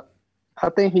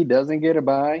think he doesn't get a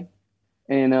bye.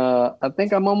 And I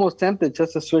think I'm almost tempted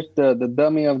just to switch the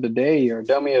dummy of the day or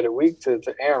dummy of the week to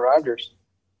Aaron Rodgers.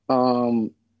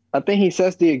 I think he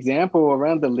sets the example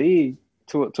around the league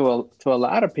to a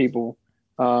lot of people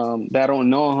that don't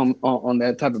know him on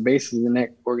that type of basis in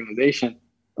that organization.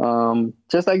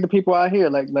 Just like the people out here,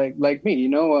 like me,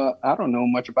 I don't know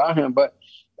much about him, but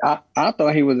I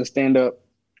thought he was a stand-up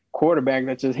quarterback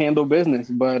that just handled business.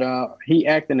 But he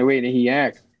acted the way that he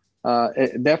acts.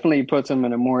 It definitely puts him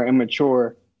in a more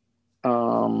immature,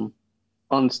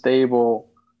 unstable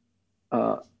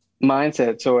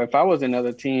mindset. So if I was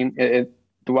another team,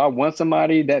 do I want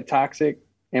somebody that toxic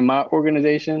in my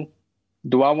organization?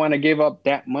 Do I want to give up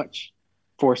that much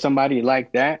for somebody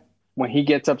like that when he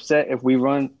gets upset if we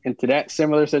run into that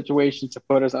similar situation to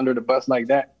put us under the bus like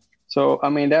that? So, I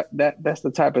mean, that's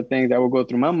the type of thing that would go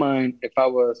through my mind if I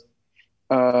was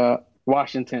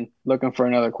Washington looking for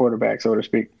another quarterback, so to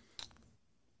speak.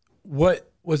 What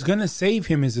was going to save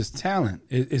him is his talent,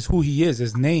 is who he is,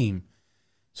 his name.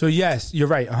 So, yes, you're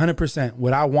right, 100%.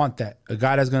 Would I want that? A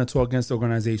guy that's going to talk against the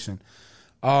organization.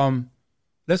 But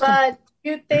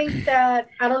you think that,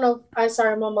 I don't know, I'm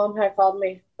sorry, my mom had called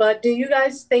me, but do you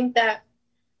guys think that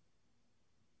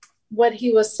what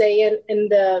he was saying in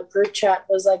the group chat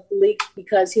was like leaked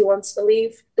because he wants to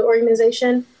leave the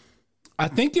organization? I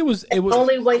think it was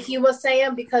only what he was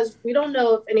saying, because we don't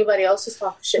know if anybody else is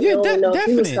talking shit. Yeah, we don't know if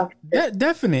he was talking shit.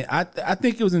 Definite. I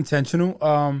think it was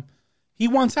intentional. He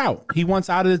wants out. He wants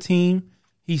out of the team.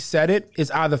 He said it. It's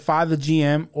either fire the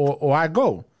GM or I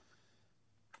go.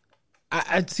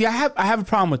 I see. I have a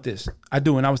problem with this. I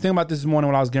do, and I was thinking about this morning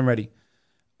when I was getting ready.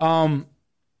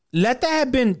 Let that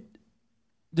have been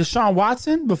Deshaun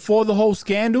Watson before the whole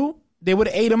scandal. They would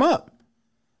have ate him up.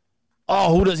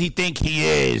 Oh, who does he think he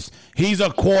is? He's a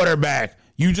quarterback.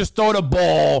 You just throw the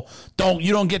ball.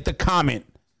 You don't get the comment.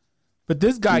 But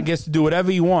this guy gets to do whatever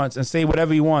he wants and say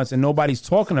whatever he wants, and nobody's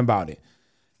talking about it.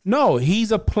 No, he's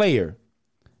a player.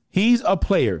 He's a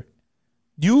player.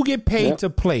 You get paid to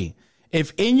play.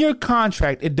 If in your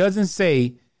contract it doesn't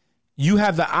say You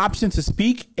have the option to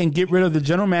speak and get rid of the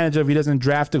general manager if he doesn't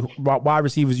draft the wide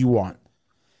receivers you want.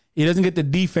 He doesn't get the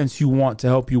defense you want to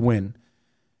help you win.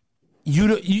 You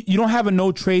don't have a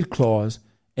no trade clause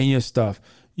in your stuff.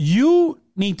 You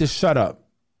need to shut up.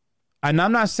 And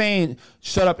I'm not saying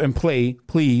shut up and play,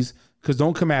 please, because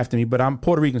don't come after me. But I'm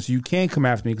Puerto Rican, so you can't come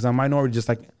after me because I'm minority just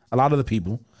like a lot of the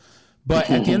people. But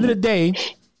at the end of the day,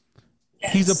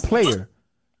 he's a player.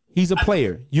 He's a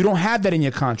player. You don't have that in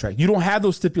your contract. You don't have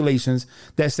those stipulations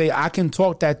that say I can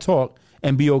talk that talk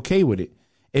and be okay with it.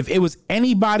 If it was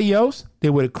anybody else, they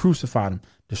would have crucified him.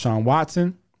 Deshaun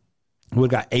Watson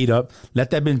would have got ate up.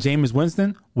 Let that been Jameis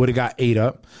Winston, would have got ate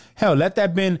up. Hell, let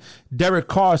that been Derek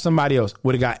Carr, somebody else,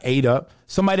 would have got ate up.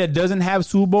 Somebody that doesn't have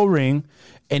Super Bowl ring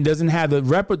and doesn't have the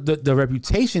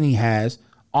reputation he has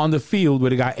on the field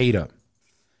would have got ate up.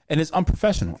 And it's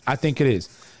unprofessional. I think it is.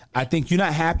 I think you're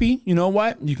not happy. You know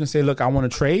what? You can say, look, I want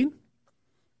to trade.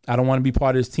 I don't want to be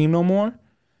part of this team no more.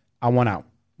 I want out.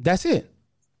 That's it.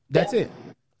 That's it.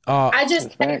 I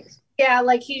just think,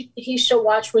 like he should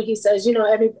watch what he says. You know,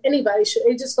 anybody should.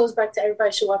 It just goes back to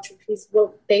everybody should watch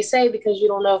what they say, because you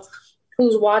don't know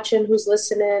who's watching, who's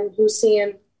listening, who's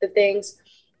seeing the things.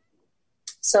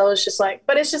 So it's just like,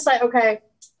 okay,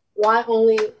 why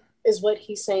only is what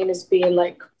he's saying is being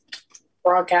like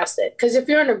broadcasted? Because if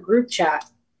you're in a group chat,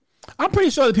 I'm pretty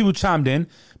sure that people chimed in,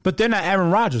 but they're not Aaron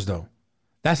Rodgers though.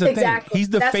 That's the thing. He's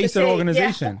the face of the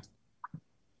organization.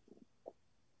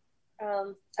 Yeah.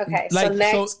 Okay, like, so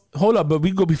next. So hold up, but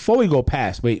before we go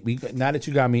past. Wait, now that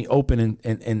you got me open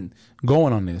and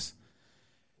going on this,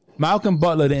 Malcolm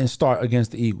Butler didn't start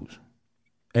against the Eagles.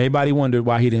 Everybody wondered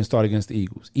why he didn't start against the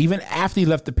Eagles. Even after he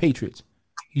left the Patriots,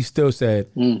 he still said,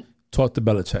 "Talk to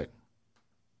Belichick."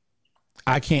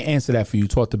 I can't answer that for you.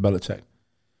 Talk to Belichick.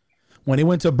 When they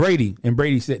went to Brady, and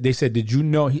Brady said, "They said, did you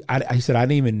know?" He said, "I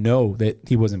didn't even know that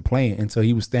he wasn't playing until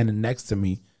he was standing next to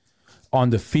me on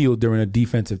the field during a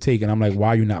defensive take." And I'm like, "Why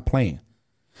are you not playing?"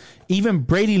 Even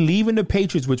Brady leaving the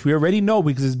Patriots, which we already know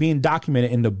because it's being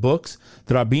documented in the books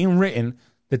that are being written,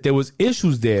 that there was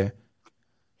issues there.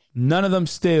 None of them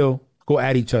still go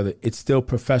at each other. It's still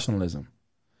professionalism.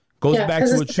 Goes back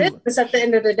to what you. It's at the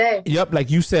end of the day. Yep, like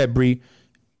you said, Bree.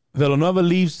 Villanova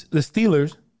leaves the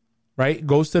Steelers, right?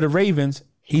 Goes to the Ravens.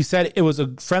 He said it was a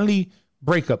friendly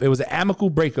breakup. It was an amicable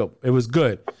breakup. It was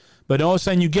good. But all of a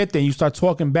sudden you get there and you start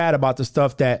talking bad about the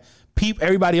stuff that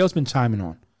everybody else been chiming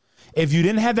on. If you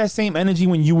didn't have that same energy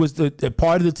when you was the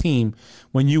part of the team,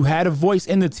 when you had a voice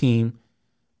in the team,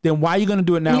 then why are you going to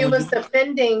do it now? You was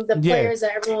defending the players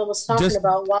that everyone was talking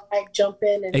about. Why jump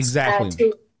in and add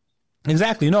to?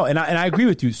 Exactly. No, and I agree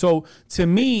with you. So to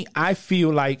me, I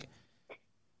feel like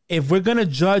if we're going to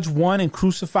judge one and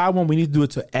crucify one, we need to do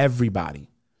it to everybody.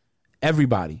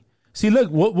 Everybody. See, look,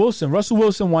 Russell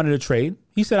Wilson wanted a trade.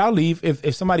 He said, "I'll leave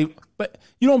if somebody," but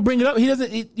you don't bring it up. He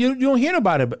doesn't. You don't hear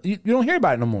about it. But you don't hear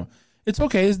about it no more. It's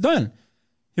okay. It's done.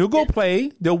 He'll go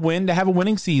play. They'll win. They have a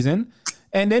winning season,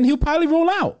 and then he'll probably roll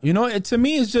out. You know, to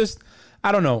me, it's just,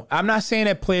 I don't know. I'm not saying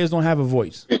that players don't have a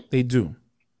voice. They do,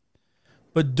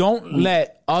 but don't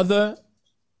let other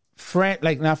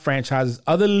not franchises,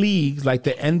 other leagues like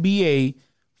the NBA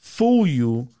fool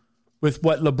you with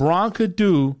what LeBron could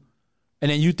do, and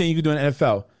then you think you could do in the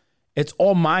NFL. It's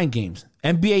all mind games.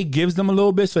 NBA gives them a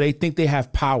little bit so they think they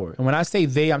have power. And when I say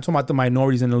they, I'm talking about the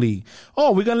minorities in the league.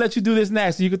 Oh, we're going to let you do this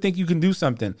next so you can think you can do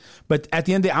something. But at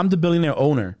the end of the day, I'm the billionaire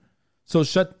owner. So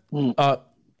shut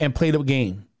up and play the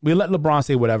game. We let LeBron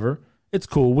say whatever. It's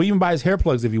cool. We even buy his hair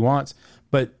plugs if he wants,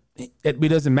 but it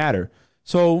doesn't matter.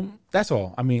 So that's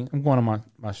all. I mean, I'm going on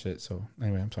my shit. So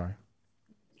anyway, I'm sorry.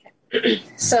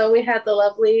 So we had the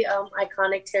lovely,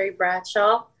 iconic Terry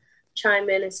Bradshaw chime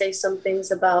in and say some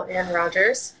things about Aaron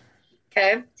Rodgers.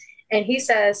 Okay. And he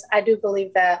says, "I do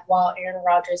believe that while Aaron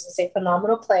Rodgers is a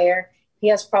phenomenal player, he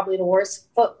has probably the worst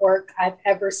footwork I've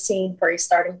ever seen for a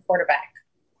starting quarterback.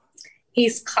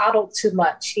 He's coddled too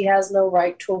much. He has no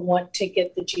right to want to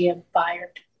get the GM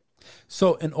fired."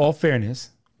 So in all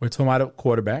fairness, we're talking about a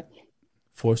quarterback.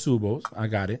 4 Super Bowls. I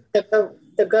got it.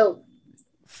 The GOAT.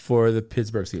 For the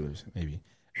Pittsburgh Steelers, maybe.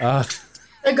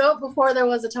 The GOAT before there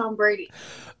was a Tom Brady.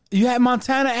 You had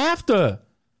Montana after.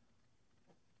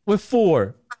 With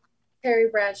 4. Terry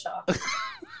Bradshaw.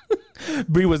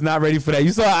 Bree was not ready for that.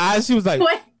 You saw her eyes. She was like...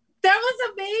 Wait, there was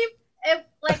a meme.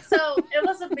 It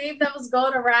was a meme that was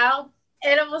going around.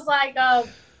 And it was like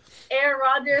Aaron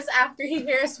Rodgers after he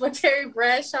hears what Terry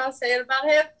Bradshaw said about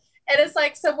him. And it's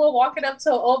like someone walking up to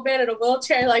an old man in a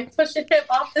wheelchair, like pushing him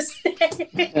off the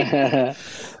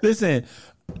stage. Listen,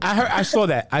 I saw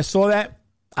that.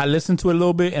 I listened to it a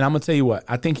little bit, and I'm going to tell you what.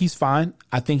 I think he's fine.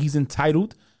 I think he's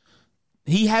entitled.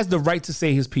 He has the right to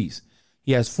say his piece.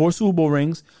 He has 4 Super Bowl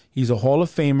rings. He's a Hall of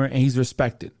Famer, and he's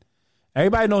respected.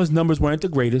 Everybody knows his numbers weren't the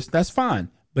greatest. That's fine.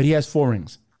 But he has 4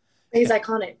 rings. He's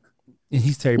iconic. And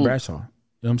he's Terry Bradshaw. You know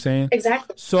what I'm saying?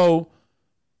 Exactly. So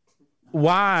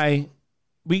why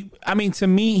to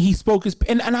me, he spoke his,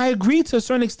 and I agree to a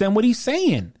certain extent what he's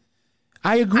saying.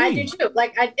 I agree. I do too.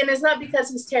 And it's not because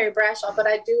he's Terry Bradshaw, but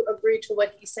I do agree to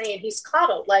what he's saying. He's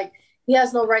coddled. Like, he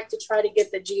has no right to try to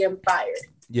get the GM fired.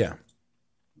 Yeah.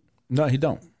 No, he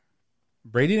don't.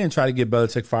 Brady didn't try to get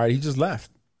Belichick fired. He just left.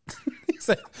 He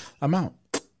said, I'm out.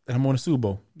 And I'm on a Super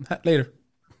Bowl. Later.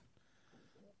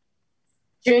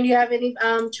 June, you have any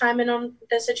chime in on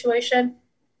the situation?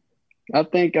 I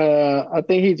think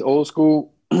he's old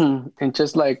school, and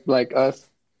just like us,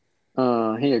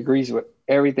 he agrees with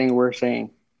everything we're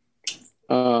saying.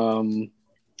 I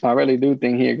really do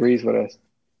think he agrees with us,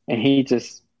 and he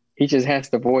just has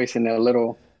the voice and that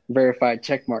little verified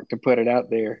check mark to put it out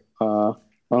there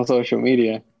on social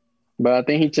media. But I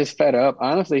think he just fed up.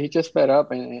 Honestly, he just fed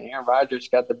up, and Aaron Rodgers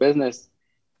got the business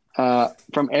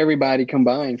from everybody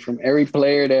combined, from every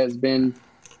player that's been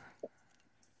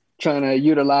trying to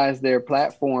utilize their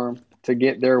platform to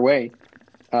get their way.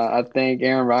 I think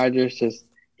Aaron Rodgers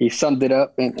he summed it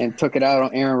up and took it out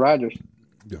on Aaron Rodgers,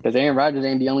 because Aaron Rodgers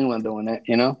ain't the only one doing that,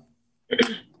 you know?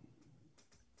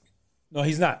 No,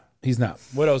 he's not. He's not.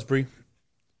 What else, Bree?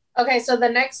 Okay, so the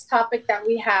next topic that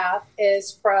we have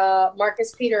is from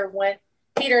Marcus Peters went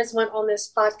on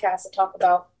this podcast to talk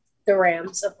about the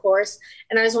Rams, of course.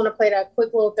 And I just want to play that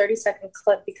quick little 30-second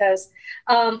clip because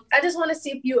I just want to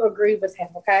see if you agree with him,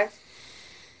 okay?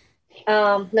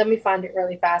 Let me find it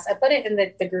really fast. I put it in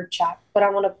the group chat, but I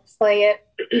want to play it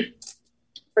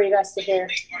for you guys to hear.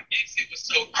 It was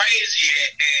so crazy,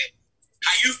 and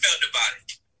how you felt about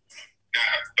it?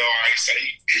 No, I say,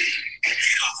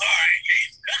 all right.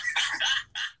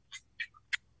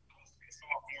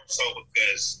 More so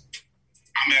because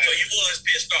you was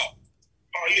pissed off.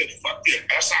 Oh yeah, fuck yeah.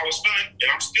 That's how I was feeling, and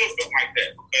I'm still feeling like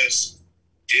that because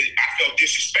I felt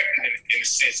disrespected in the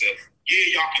sense of,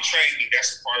 yeah, y'all can trade me.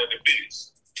 That's a part of the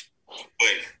business.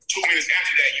 But 2 minutes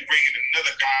after that, you bring in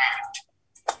another guy,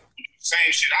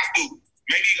 same shit I do,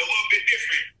 maybe a little bit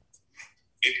different.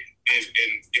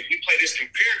 If we play this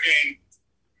compare game,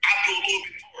 I do a little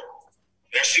bit more.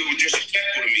 That shit was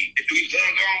disrespectful to me. If we done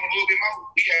gone a little bit more,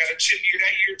 we had a chip year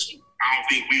that year too. I don't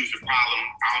think we was the problem.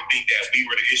 I don't think that we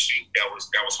were the issue that was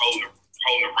holding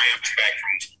the Rams back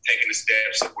from taking the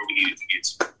steps where we needed to get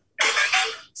to.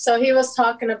 So he was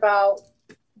talking about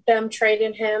them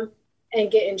trading him and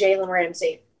getting Jalen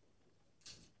Ramsey.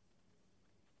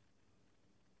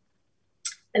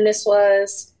 And this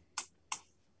was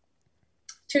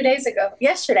 2 days ago.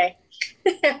 Yesterday.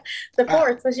 The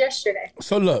 4th was yesterday.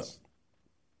 So look,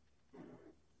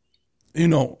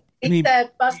 he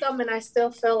said, "Fuck them," and I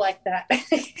still feel like that.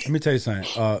 Let me tell you something.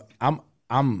 I'm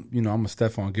a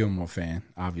Stephon Gilmore fan.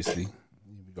 Obviously, here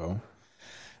we go.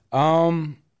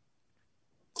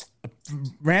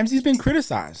 Ramsey's been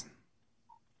criticized.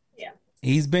 Yeah,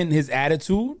 he's been his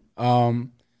attitude.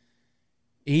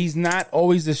 He's not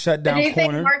always the shutdown corner. Do you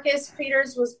think Marcus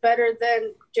Peters was better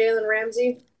than Jalen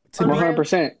Ramsey?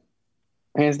 100%,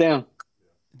 hands down.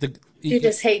 You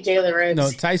just hate Jalen Ramsey. No,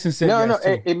 Tyson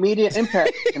said immediate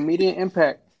impact. Immediate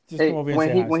impact.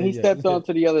 When he stepped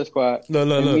onto the other squad,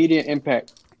 immediate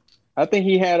impact. I think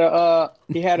he had a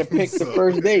pick the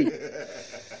first day.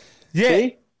 Yeah,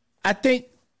 see? I think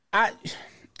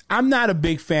I'm not a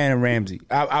big fan of Ramsey.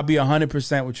 I'll be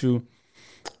 100% with you.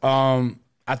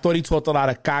 I thought he talked a lot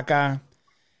of caca.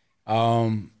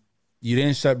 You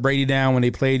didn't shut Brady down when they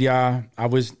played y'all. I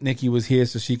wish Nikki was here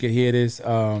so she could hear this.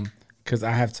 Because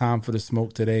I have time for the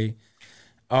smoke today.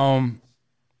 I'm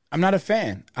not a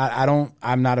fan.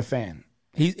 I'm not a fan.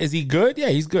 Is he good? Yeah,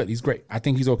 he's good. He's great. I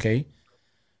think he's okay.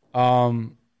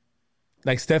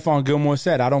 Like Stephon Gilmore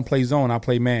said, I don't play zone. I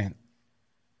play man.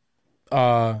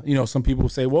 Some people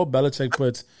say, well, Belichick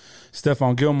puts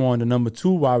Stephon Gilmore on the number 2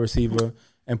 wide receiver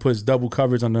and puts double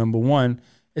coverage on the number 1.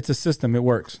 It's a system. It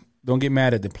works. Don't get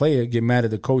mad at the player. Get mad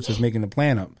at the coach that's making the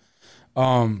plan up.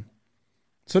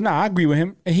 So, I agree with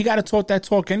him. And he got to talk that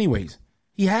talk anyways.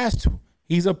 He has to.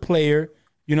 He's a player,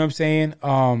 you know what I'm saying,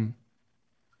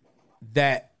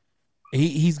 that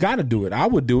he's got to do it. I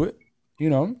would do it, you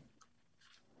know.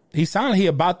 He sounded he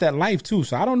about that life, too.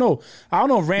 So, I don't know. I don't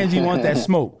know if Ramsey wants that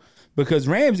smoke. Because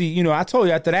Ramsey, I told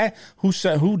you after that, who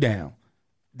shut who down?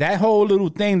 That whole little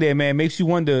thing there, man, makes you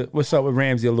wonder what's up with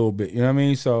Ramsey a little bit. You know what I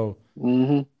mean? So,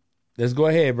 let's go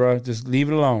ahead, bro. Just leave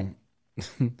it alone.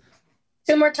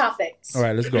 2 more topics. All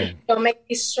right, let's go. So make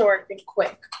these short and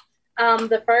quick.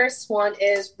 The first one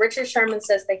is Richard Sherman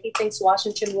says that he thinks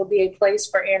Washington will be a place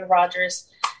for Aaron Rodgers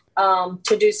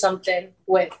to do something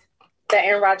with, that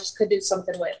Aaron Rodgers could do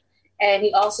something with. And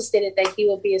he also stated that he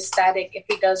will be ecstatic if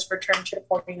he does return to the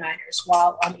 49ers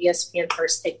while on ESPN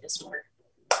First Take this morning.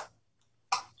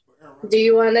 Do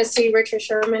you want to see Richard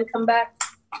Sherman come back?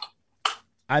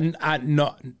 I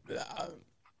no.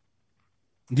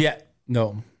 Yeah,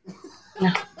 no.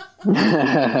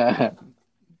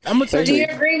 I'm gonna tell Do you you.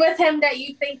 agree with him that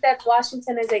you think that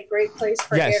Washington is a great place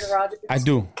for Yes, Aaron Rodgers?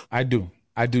 I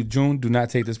do. June, do not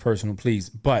take this personal, please.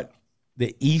 But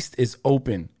the East is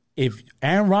open. If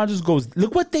Aaron Rodgers goes,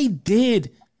 look what they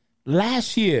did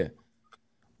last year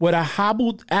with a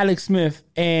hobbled Alex Smith,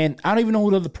 and I don't even know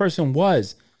who the other person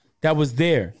was that was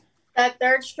there. That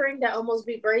third string that almost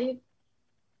beat Brady?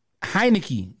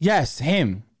 Heineke, yes,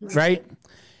 him, right?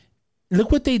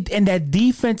 Look what they, and that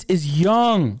defense is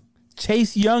young.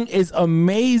 Chase Young is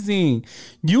amazing.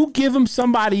 You give him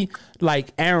somebody like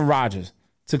Aaron Rodgers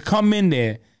to come in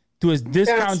there, do his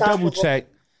discount double check,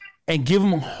 and give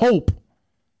him hope.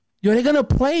 Yo, they're gonna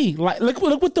play. Like, look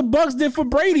what the Bucs did for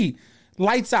Brady.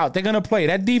 Lights out. They're gonna play.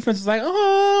 That defense is like,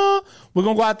 oh, we're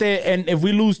gonna go out there, and if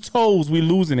we lose toes, we're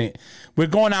losing it. We're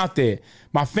going out there.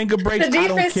 My finger breaks. The I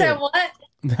don't defense care. said what?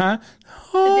 Huh?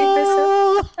 The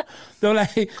defense said? They're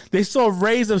like, they saw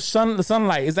rays of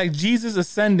sunlight. It's like Jesus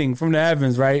ascending from the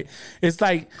heavens, right? It's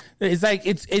like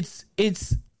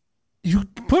you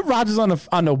put Rodgers on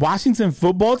the Washington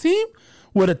football team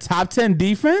with a top 10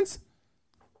 defense.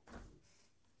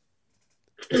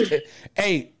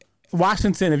 Hey,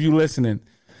 Washington, if you listening,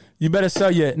 you better sell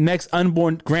your next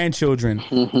unborn grandchildren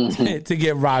to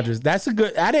get Rodgers. That's a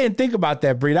good. I didn't think about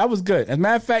that, Bree. That was good. As a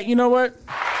matter of fact, you know what?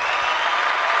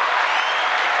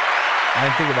 I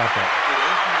didn't think about that.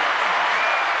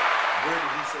 Where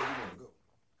did he say he want to go?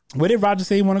 Where did Rodgers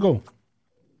say he want to go?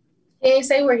 He didn't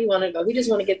say where he want to go. He just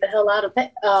want to get the hell out of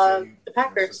the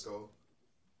Packers. San Francisco,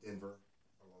 Denver,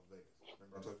 or Las Vegas.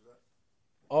 Remember I told you that?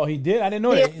 Oh, he did? I didn't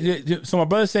know that. So my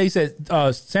brother said, he said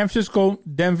San Francisco,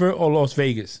 Denver, or Las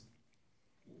Vegas.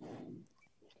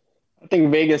 I think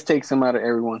Vegas takes him out of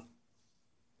everyone.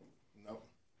 No,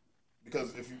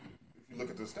 because if you look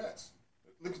at the stats,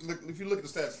 if you look at the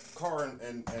stats, Carr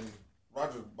and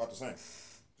Rodgers about the same,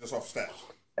 just off stats.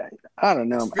 I don't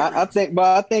know. I think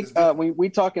when we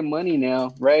talking money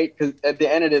now, right? Because at the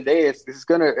end of the day, it's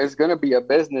gonna be a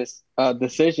business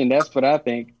decision. That's what I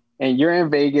think. And you're in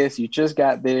Vegas. You just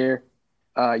got there.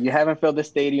 You haven't filled the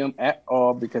stadium at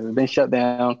all because it's been shut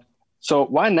down. So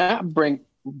why not bring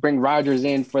Rodgers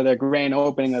in for the grand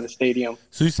opening of the stadium?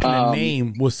 So you saying the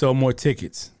name will sell more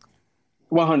tickets?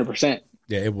 100%.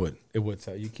 Yeah, it would. It would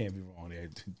sell. You can't be wrong there.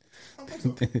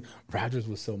 Rodgers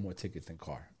will sell more tickets than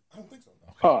Carr. I don't think so.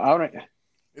 Okay. Oh, I don't.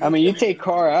 I mean, you take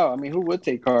Carr out. I mean, who would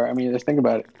take Carr? I mean, just think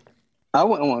about it. I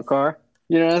wouldn't want Carr.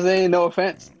 You know what I'm saying? No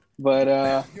offense, but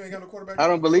You ain't got no quarterback. I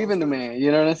don't believe in the man.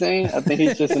 You know what I'm saying? I think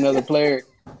he's just another player.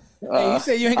 Hey, you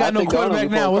say you ain't got no quarterback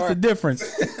now. What's the difference?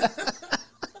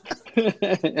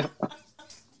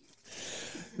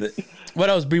 What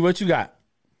else, Bree? What you got?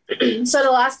 So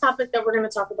the last topic that we're going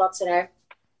to talk about today,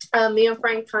 me and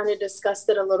Frank kind of discussed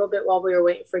it a little bit while we were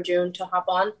waiting for June to hop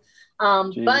on.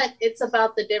 But it's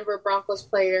about the Denver Broncos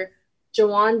player,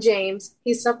 Jawan James.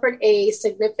 He suffered a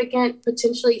significant,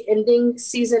 potentially ending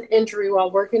season injury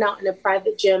while working out in a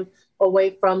private gym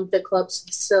away from the club's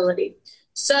facility.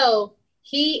 So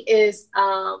he is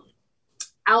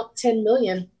out $10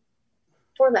 million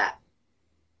for that.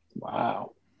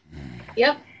 Wow.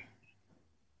 Yep.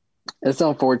 It's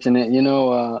unfortunate. You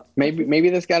know,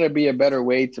 maybe there's got to be a better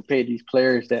way to pay these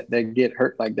players that get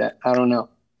hurt like that. I don't know.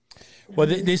 Well,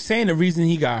 they're saying the reason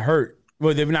he got hurt,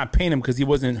 well, they're not paying him because he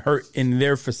wasn't hurt in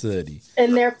their facility.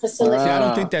 In their facility. See, I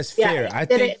don't think that's fair. Yeah, I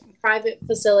think private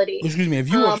facility. Excuse me. If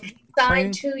you were he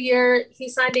signed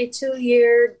a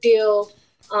 2-year deal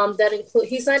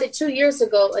he signed it 2 years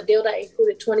ago, a deal that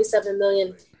included $27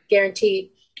 million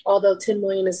guaranteed, although $10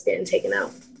 million is getting taken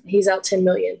out. He's out $10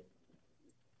 million.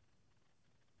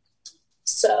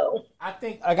 So I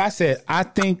think, like I said, I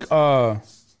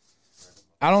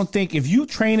don't think if you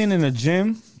training in a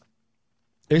gym,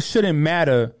 it shouldn't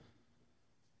matter.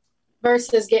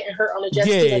 Versus getting hurt on a jet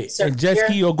ski. Like a jet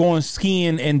ski or going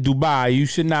skiing in Dubai, you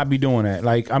should not be doing that.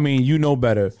 Like, I mean, you know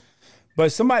better.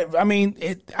 But somebody, I mean,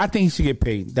 I think he should get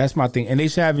paid. That's my thing, and they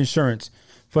should have insurance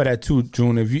for that too,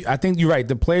 June. I think you're right.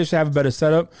 The players should have a better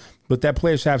setup, but that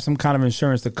player should have some kind of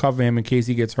insurance to cover him in case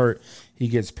he gets hurt. He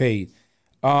gets paid.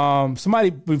 Somebody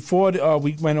before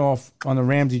we went off on the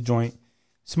Ramsey joint,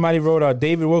 somebody wrote.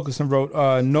 David Wilkerson wrote,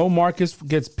 "No, Marcus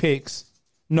gets picks.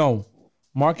 No,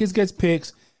 Marcus gets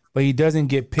picks, but he doesn't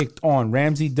get picked on.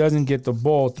 Ramsey doesn't get the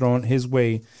ball thrown his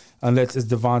way unless it's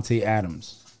Devontae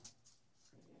Adams."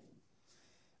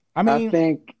 I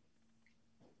mean,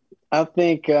 I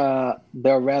think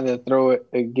they'll rather throw it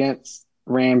against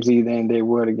Ramsey than they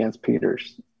would against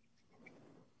Peters.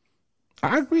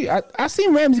 I agree. I've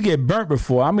seen Ramsey get burnt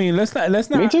before. I mean, let's not.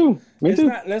 Me too.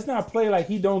 Let's not play like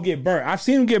he don't get burnt. I've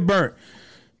seen him get burnt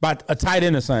by a tight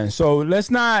end or something. So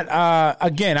let's not.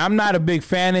 Again, I'm not a big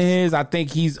fan of his. I think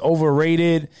he's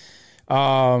overrated. He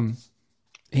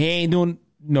ain't doing.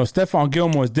 Stephon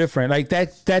Gilmore is different. Like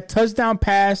that touchdown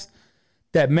pass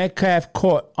that Metcalf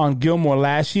caught on Gilmore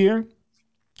last year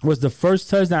was the first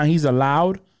touchdown he's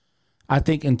allowed, I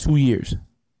think, in 2 years.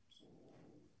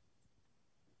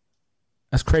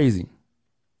 That's crazy.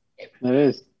 It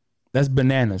is. That's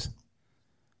bananas.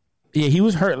 Yeah, he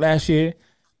was hurt last year.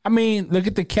 I mean, look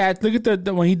at the cat. Look at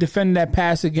the when he defended that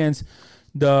pass against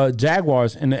the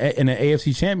Jaguars in the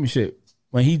AFC Championship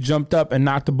when he jumped up and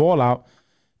knocked the ball out,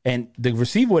 and the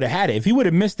receiver would have had it. If he would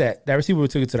have missed that receiver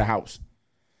would have took it to the house,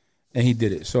 and he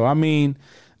did it. So I mean,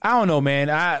 I don't know, man.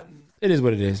 It is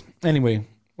what it is. Anyway,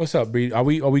 what's up, Bree? Are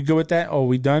we good with that? Or are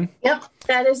we done? Yep,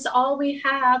 that is all we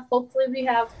have. Hopefully, we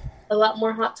have a lot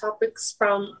more hot topics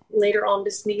from later on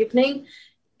this evening.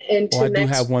 I do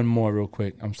have one more real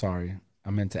quick. I'm sorry. I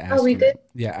meant to ask. Oh, we good?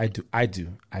 Yeah, I do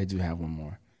have one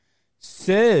more.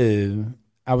 So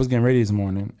I was getting ready this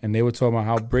morning, and they were talking about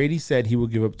how Brady said he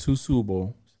would give up 2 Super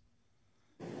Bowls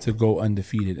to go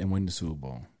undefeated and win the Super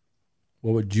Bowl.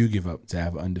 What would you give up to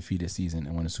have an undefeated season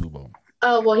and win a Super Bowl?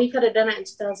 Oh, well, he could have done it in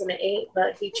 2008,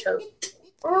 but he choked.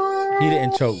 He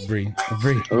didn't choke, Bree.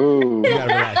 Ooh. You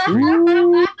gotta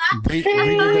relax, Bree. Bree did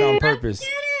it on purpose.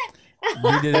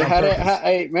 Bree did it on purpose.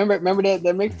 Hey, remember that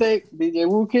mixtape, DJ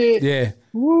Woo Kid? Yeah.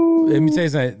 Woo. Let me tell you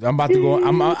something. I'm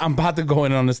about to go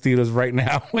in on the Steelers right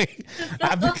now. Wait,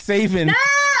 I've been saving.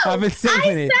 I've been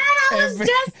saving it.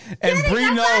 And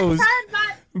Bree knows.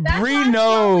 Bree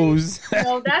knows.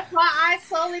 No, that's why I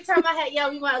slowly turned my head. Yeah,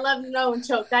 we might let him know and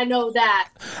choked. I know that.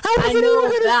 I wasn't even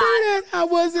going to say that. I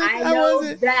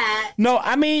wasn't. That. No,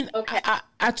 I mean, okay.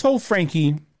 I told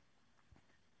Frankie,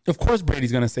 of course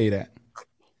Brady's going to say that.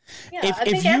 Yeah, I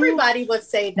think everybody would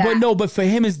say that. But for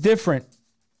him it's different.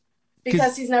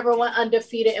 Because he's never went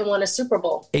undefeated and won a Super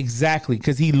Bowl. Exactly,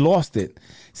 because he lost it.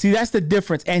 See, that's the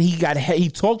difference. And he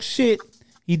talked shit.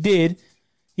 He did.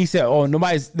 He said, "Oh,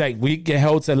 nobody's like we get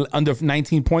held to under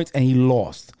 19 points," and he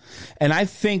lost. And I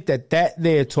think that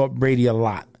there taught Brady a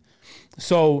lot.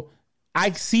 So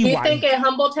I see why. Do you think it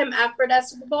humbled him after that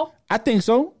Super Bowl? I think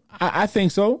so. I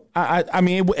think so. I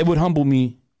mean, it would humble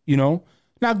me.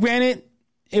 Now, granted,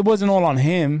 it wasn't all on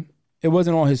him. It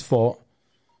wasn't all his fault.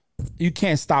 You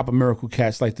can't stop a miracle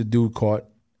catch like the dude caught,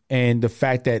 and the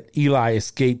fact that Eli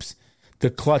escapes the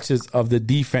clutches of the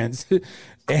defense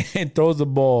and throws the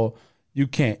ball. You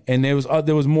can't. And there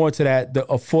was more to that.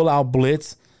 A full out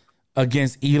blitz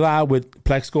against Eli with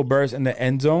Plexico burst in the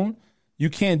end zone. You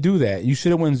can't do that. You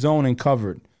should have went zone and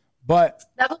covered. But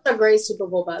that was a great Super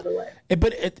Bowl, by the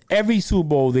way. Every Super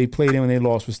Bowl they played in when they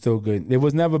lost was still good. It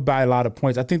was never by a lot of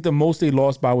points. I think the most they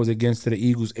lost by was against the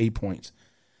Eagles, 8 points.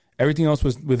 Everything else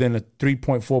was within a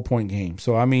 3.4 point game.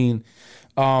 So I mean,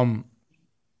 I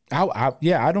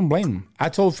don't blame him. I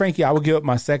told Frankie I would give up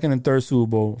my second and third Super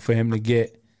Bowl for him to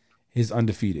get his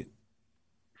undefeated.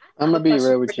 I'm gonna be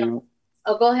real with you.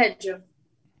 Oh, go ahead, Jim.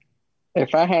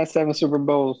 If I had 7 Super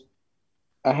Bowls,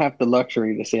 I have the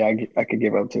luxury to say I could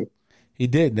give up 2. He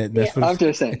did. That's I'm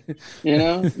just saying.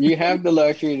 You have the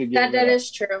luxury to give. That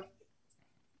is true.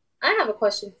 I have a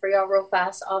question for y'all, real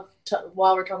fast.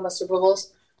 While we're talking about Super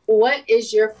Bowls, what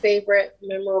is your favorite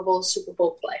memorable Super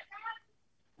Bowl play?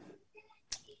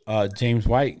 James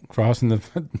White crossing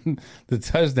the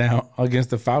touchdown against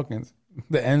the Falcons.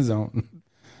 The end zone.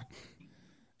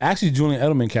 Actually, Julian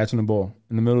Edelman catching the ball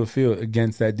in the middle of the field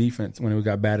against that defense when it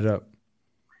got batted up.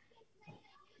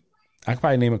 I could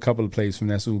probably name a couple of plays from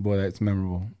that Super Bowl that's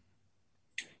memorable.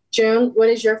 June, what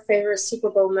is your favorite Super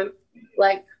Bowl?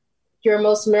 Your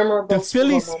most memorable? The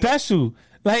Philly special.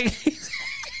 I'm just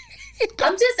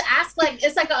asking.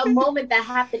 It's like a moment that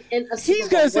happened in a Super Bowl. He's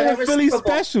gonna say the Philly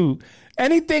special.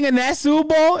 Anything in that Super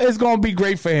Bowl is gonna be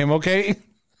great for him. Okay.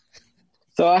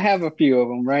 So I have a few of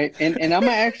them, right? And I'm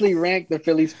gonna actually rank the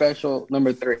Philly special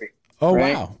number 3. Oh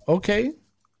right? wow! Okay.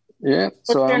 Yeah.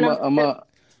 So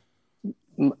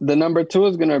the number 2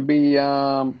 is gonna be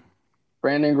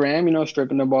Brandon Graham.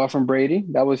 Stripping the ball from Brady.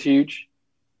 That was huge.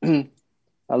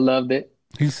 I loved it.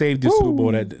 He saved the Super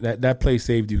Bowl. That play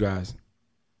saved you guys.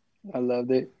 I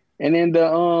loved it. And then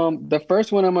the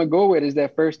first one I'm gonna go with is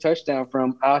that first touchdown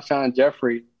from Alshon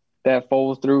Jeffrey that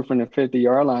folds through from the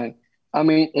 50-yard line. I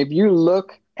mean, if you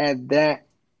look at that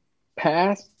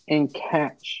pass and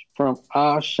catch from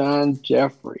Alshon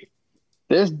Jeffrey,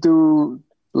 this dude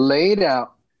laid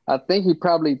out, I think he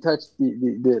probably touched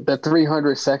the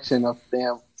 300 section of the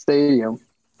damn stadium.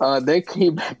 They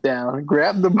came back down,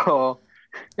 grabbed the ball.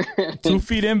 2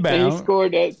 feet And inbound. he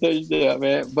scored that touchdown,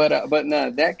 man. But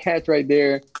no, that catch right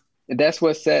there, that's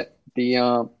what set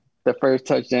the first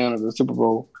touchdown of the Super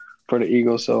Bowl for the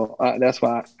Eagles. So that's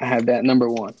why I have that number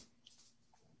one.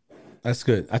 That's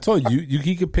good. I told you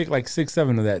he could pick like 6,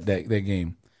 7 of that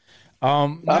game.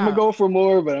 I'm gonna go for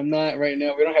more, but I'm not right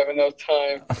now. We don't have enough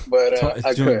time. But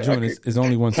I June, could. it's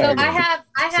only one So time. I have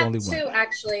only two one.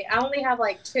 actually. I only have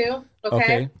like 2.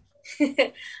 Okay.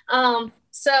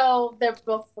 So they're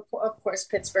both, of course,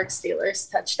 Pittsburgh Steelers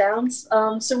touchdowns,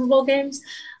 Super Bowl games.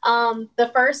 The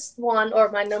first one,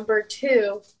 or my number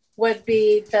 2, would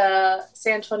be the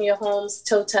Santonio Holmes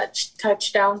toe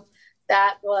touchdown.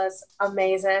 That was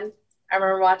amazing. I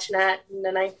remember watching that in the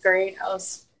 9th grade. I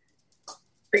was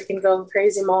freaking going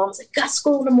crazy. Mom's like, got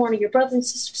school in the morning. Your brother and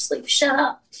sister sleep. Shut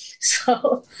up.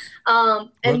 So,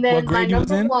 and then my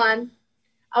number 1,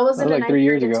 I was in the 9th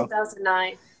grade in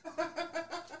 2009.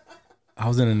 I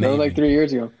was in the Navy. That was like 3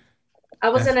 years ago. I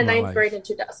was in the That's my 9th life. grade in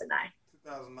 2009.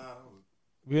 2009.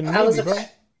 We in the I was Navy, bro.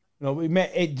 No, we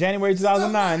met in January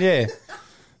 2009. Yeah.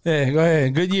 Yeah, go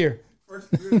ahead. Good year.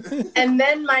 And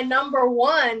then my number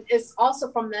 1 is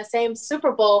also from that same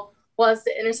Super Bowl, was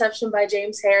the interception by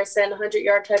James Harrison,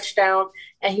 100-yard touchdown,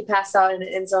 and he passed out in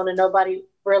the end zone, and nobody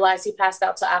realized he passed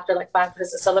out till after like 5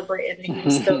 minutes of celebrating, and he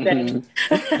was still dead.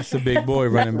 That's a big boy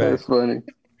running back. That's funny.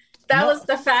 That was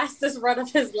the fastest run of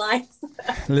his life.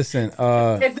 Listen,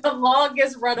 And the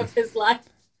longest run of his life.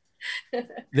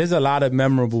 there's a lot of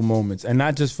memorable moments, and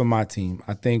not just for my team.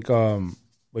 I think when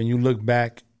you look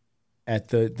back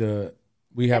at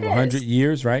we have 100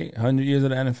 years, right? 100 years of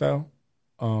the NFL.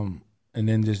 And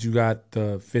then just you got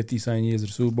the 50-something years of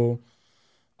the Super Bowl.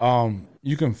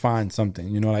 You can find something,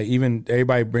 you know, like even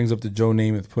everybody brings up the Joe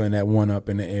Namath putting that one up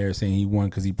in the air saying he won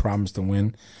because he promised to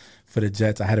win for the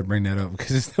Jets. I had to bring that up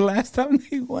because it's the last time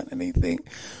they won anything.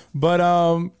 But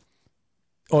one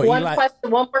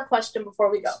more question before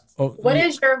we go. What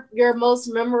is your most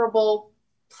memorable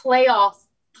playoff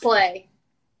play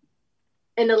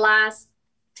in the last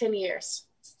 10 years?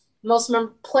 Most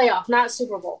playoff, not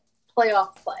Super Bowl,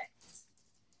 playoff play.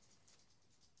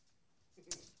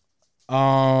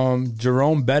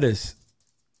 Jerome Bettis.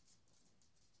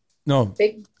 No,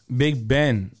 Big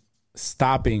Ben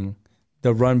stopping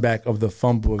the run back of the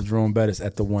fumble of Jerome Bettis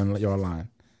at the 1-yard line.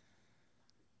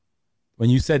 When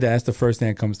you said that, that's the first thing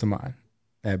that comes to mind.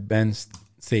 That Ben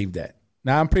saved that.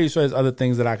 Now, I'm pretty sure there's other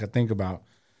things that I could think about,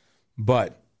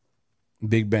 but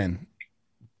Big Ben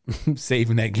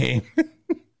saving that game.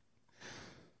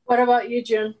 What about you,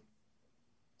 June?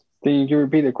 Then you can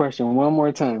repeat the question one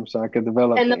more time so I could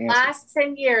develop in the the answer. last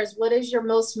 10 years, what is your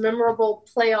most memorable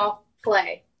playoff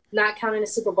play, not counting the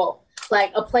Super Bowl?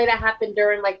 Like a play that happened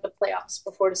during like the playoffs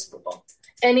before the Super Bowl.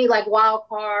 Any like wild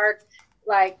card,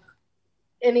 like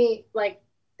any like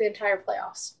the entire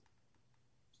playoffs.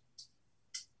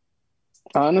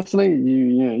 Honestly,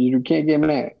 you can't get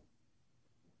mad.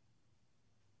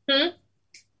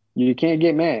 You can't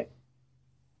get mad.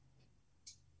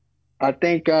 I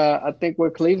think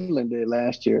what Cleveland did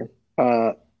last year.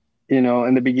 In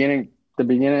the beginning of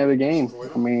the game.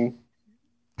 I mean,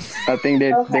 I think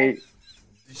that they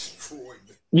Destroyed.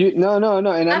 No, and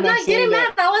I'm not getting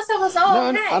mad. That was all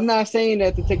okay. I'm not saying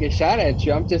that to take a shot at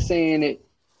you. I'm just saying it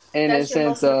in That's a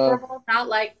sense of not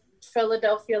like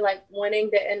Philadelphia like winning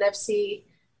the NFC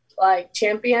like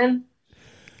champion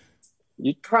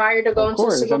prior to going to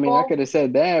the Super Bowl. I mean, I could have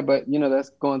said that, but that's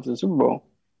going to the Super Bowl.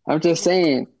 I'm just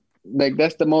saying, like,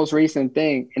 that's the most recent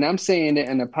thing, and I'm saying it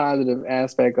in a positive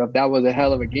aspect of that was a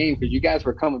hell of a game because you guys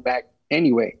were coming back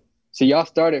anyway. So y'all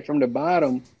started from the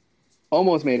bottom,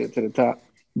 almost made it to the top,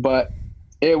 but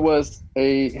it was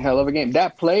a hell of a game.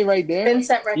 That play right there,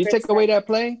 you take away that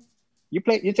play, you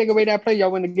take away that play,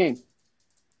 y'all win the game.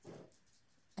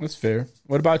 That's fair.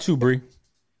 What about you, Bree?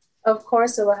 Of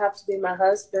course, it would have to be my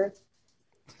husband.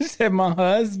 You said my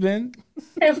husband.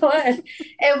 It would.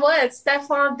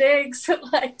 Stephon Diggs,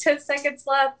 like 10 seconds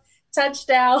left,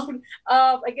 touchdown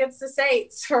against the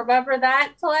Saints. Remember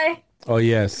that play? Oh,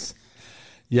 yes.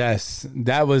 Yes.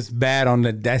 That was bad on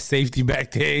that safety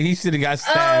back there. He should have got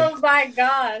stabbed. Oh, my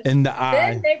gosh. In the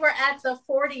eye. Then they were at the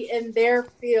 40 in their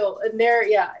field.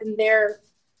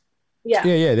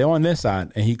 Yeah, they're on this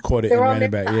side, and he caught it and ran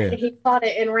it back. Yeah, he caught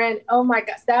it and ran. Oh my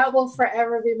gosh, that will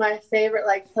forever be my favorite,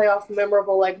 like playoff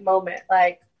memorable, like moment.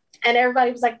 Like, and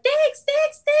everybody was like, Diggs.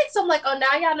 I'm like, oh,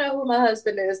 now y'all know who my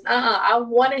husband is. I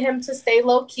wanted him to stay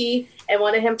low key and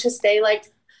wanted him to stay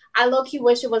like I low-key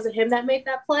wish it wasn't him that made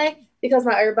that play because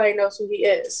now everybody knows who he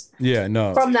is. Yeah,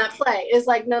 no. From that play. It's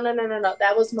like, no.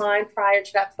 That was mine prior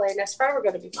to that play, and that's forever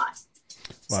going to be mine.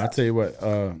 Well, I'll tell you what,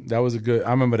 that was a good.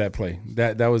 I remember that play.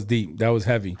 That was deep. That was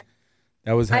heavy.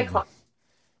 That was heavy.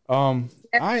 All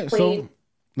right, so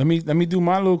let me do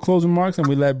my little closing remarks, and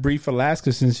we let Bree for last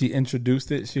because since she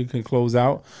introduced it, she can close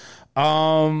out.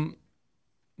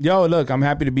 Yo, look, I'm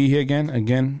happy to be here again.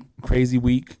 Again, crazy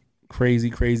week.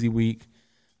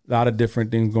 A lot of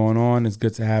different things going on. It's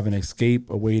good to have an escape,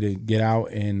 a way to get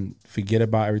out and forget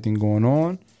about everything going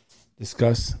on.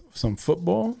 Discuss some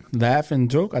football, laugh and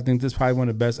joke. I think this is probably one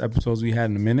of the best episodes we had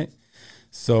in a minute.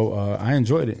 So I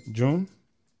enjoyed it. June?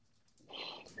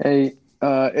 Hey,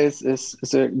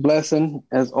 it's a blessing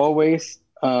as always.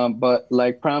 But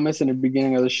like promised in the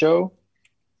beginning of the show,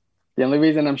 the only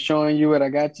reason I'm showing you what I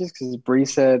got you is because Bree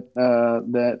said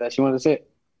that she wanted to see it.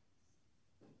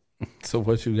 So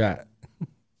what you got?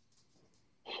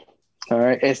 All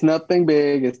right, it's nothing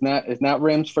big. It's not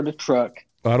rims for the truck.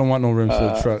 I don't want no rims for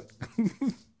the truck.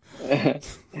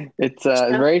 It's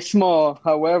very small.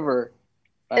 However,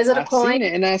 is it a coin? I seen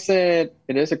it and I said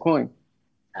it is a coin.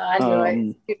 Oh, I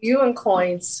knew it. You and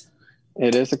coins.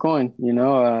 It is a coin. You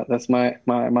know, that's my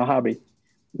hobby.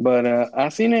 But I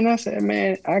seen it and I said,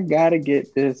 man, I gotta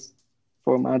get this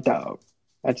for my dog.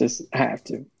 I just have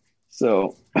to.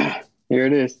 So here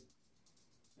it is.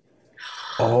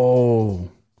 Oh.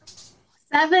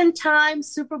 7-time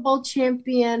Super Bowl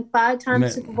champion, 5-time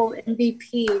Super Bowl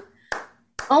MVP.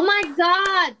 Oh my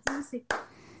God. Let me see.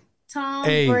 Tom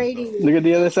Brady. Look at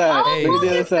the other side. Oh, look at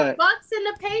the other side. The Bucks and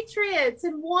the Patriots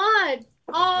and won.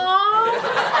 Oh.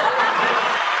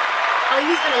 Oh,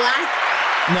 he's gonna laugh.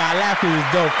 No, I laugh because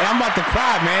it's dope. And I'm about to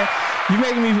cry, man. You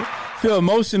making me feel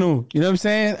emotional. You know what I'm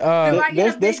saying?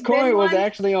 This coin was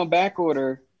actually on back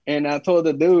order, and I told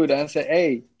the dude, I said,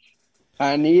 "Hey,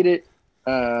 I need it.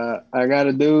 I got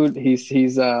a dude.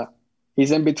 He's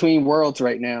in between worlds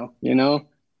right now. You know,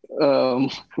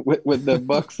 with the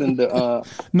Bucks and the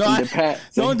the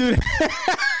Pats. Don't do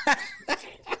that.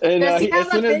 And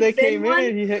as soon as they came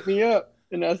in, he hit me up,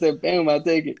 and I said, "Bam, I'll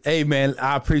take it." Hey, man,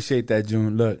 I appreciate that,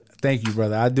 June. Look, thank you,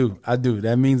 brother. I do.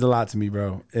 That means a lot to me,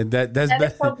 bro. And that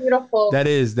is so beautiful. That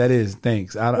is.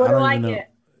 Thanks. I don't even know.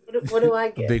 What do I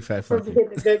get? A big fat for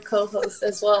being a good co-host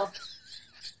as well.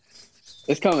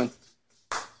 It's coming.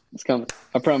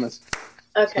 I promise.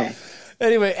 Okay.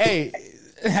 Anyway, hey,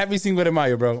 happy Cinco de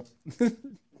Mayo, bro. With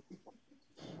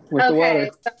the water.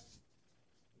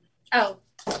 Oh.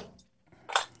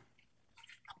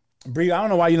 Bree, I don't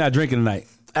know why you're not drinking tonight.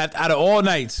 Out of all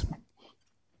nights.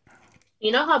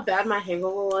 You know how bad my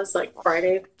hangover was like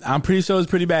Friday? I'm pretty sure it's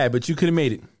pretty bad, but you could have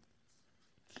made it.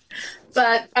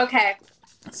 But, okay.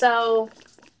 So,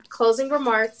 closing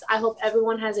remarks. I hope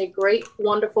everyone has a great,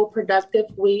 wonderful, productive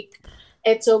week.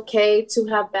 It's okay to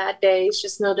have bad days.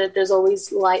 Just know that there's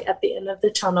always light at the end of the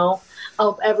tunnel. I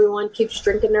hope everyone keeps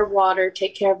drinking their water,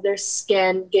 take care of their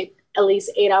skin, get at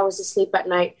least 8 hours of sleep at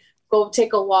night. Go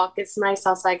take a walk. It's nice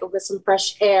outside. Go get some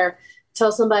fresh air.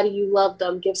 Tell somebody you love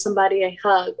them. Give somebody a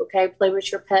hug, okay? Play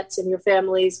with your pets and your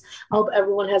families. I hope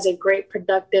everyone has a great,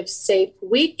 productive, safe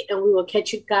week, and we will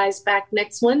catch you guys back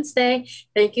next Wednesday.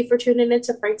 Thank you for tuning in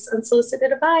to Frank's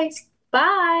Unsolicited Advice.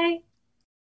 Bye.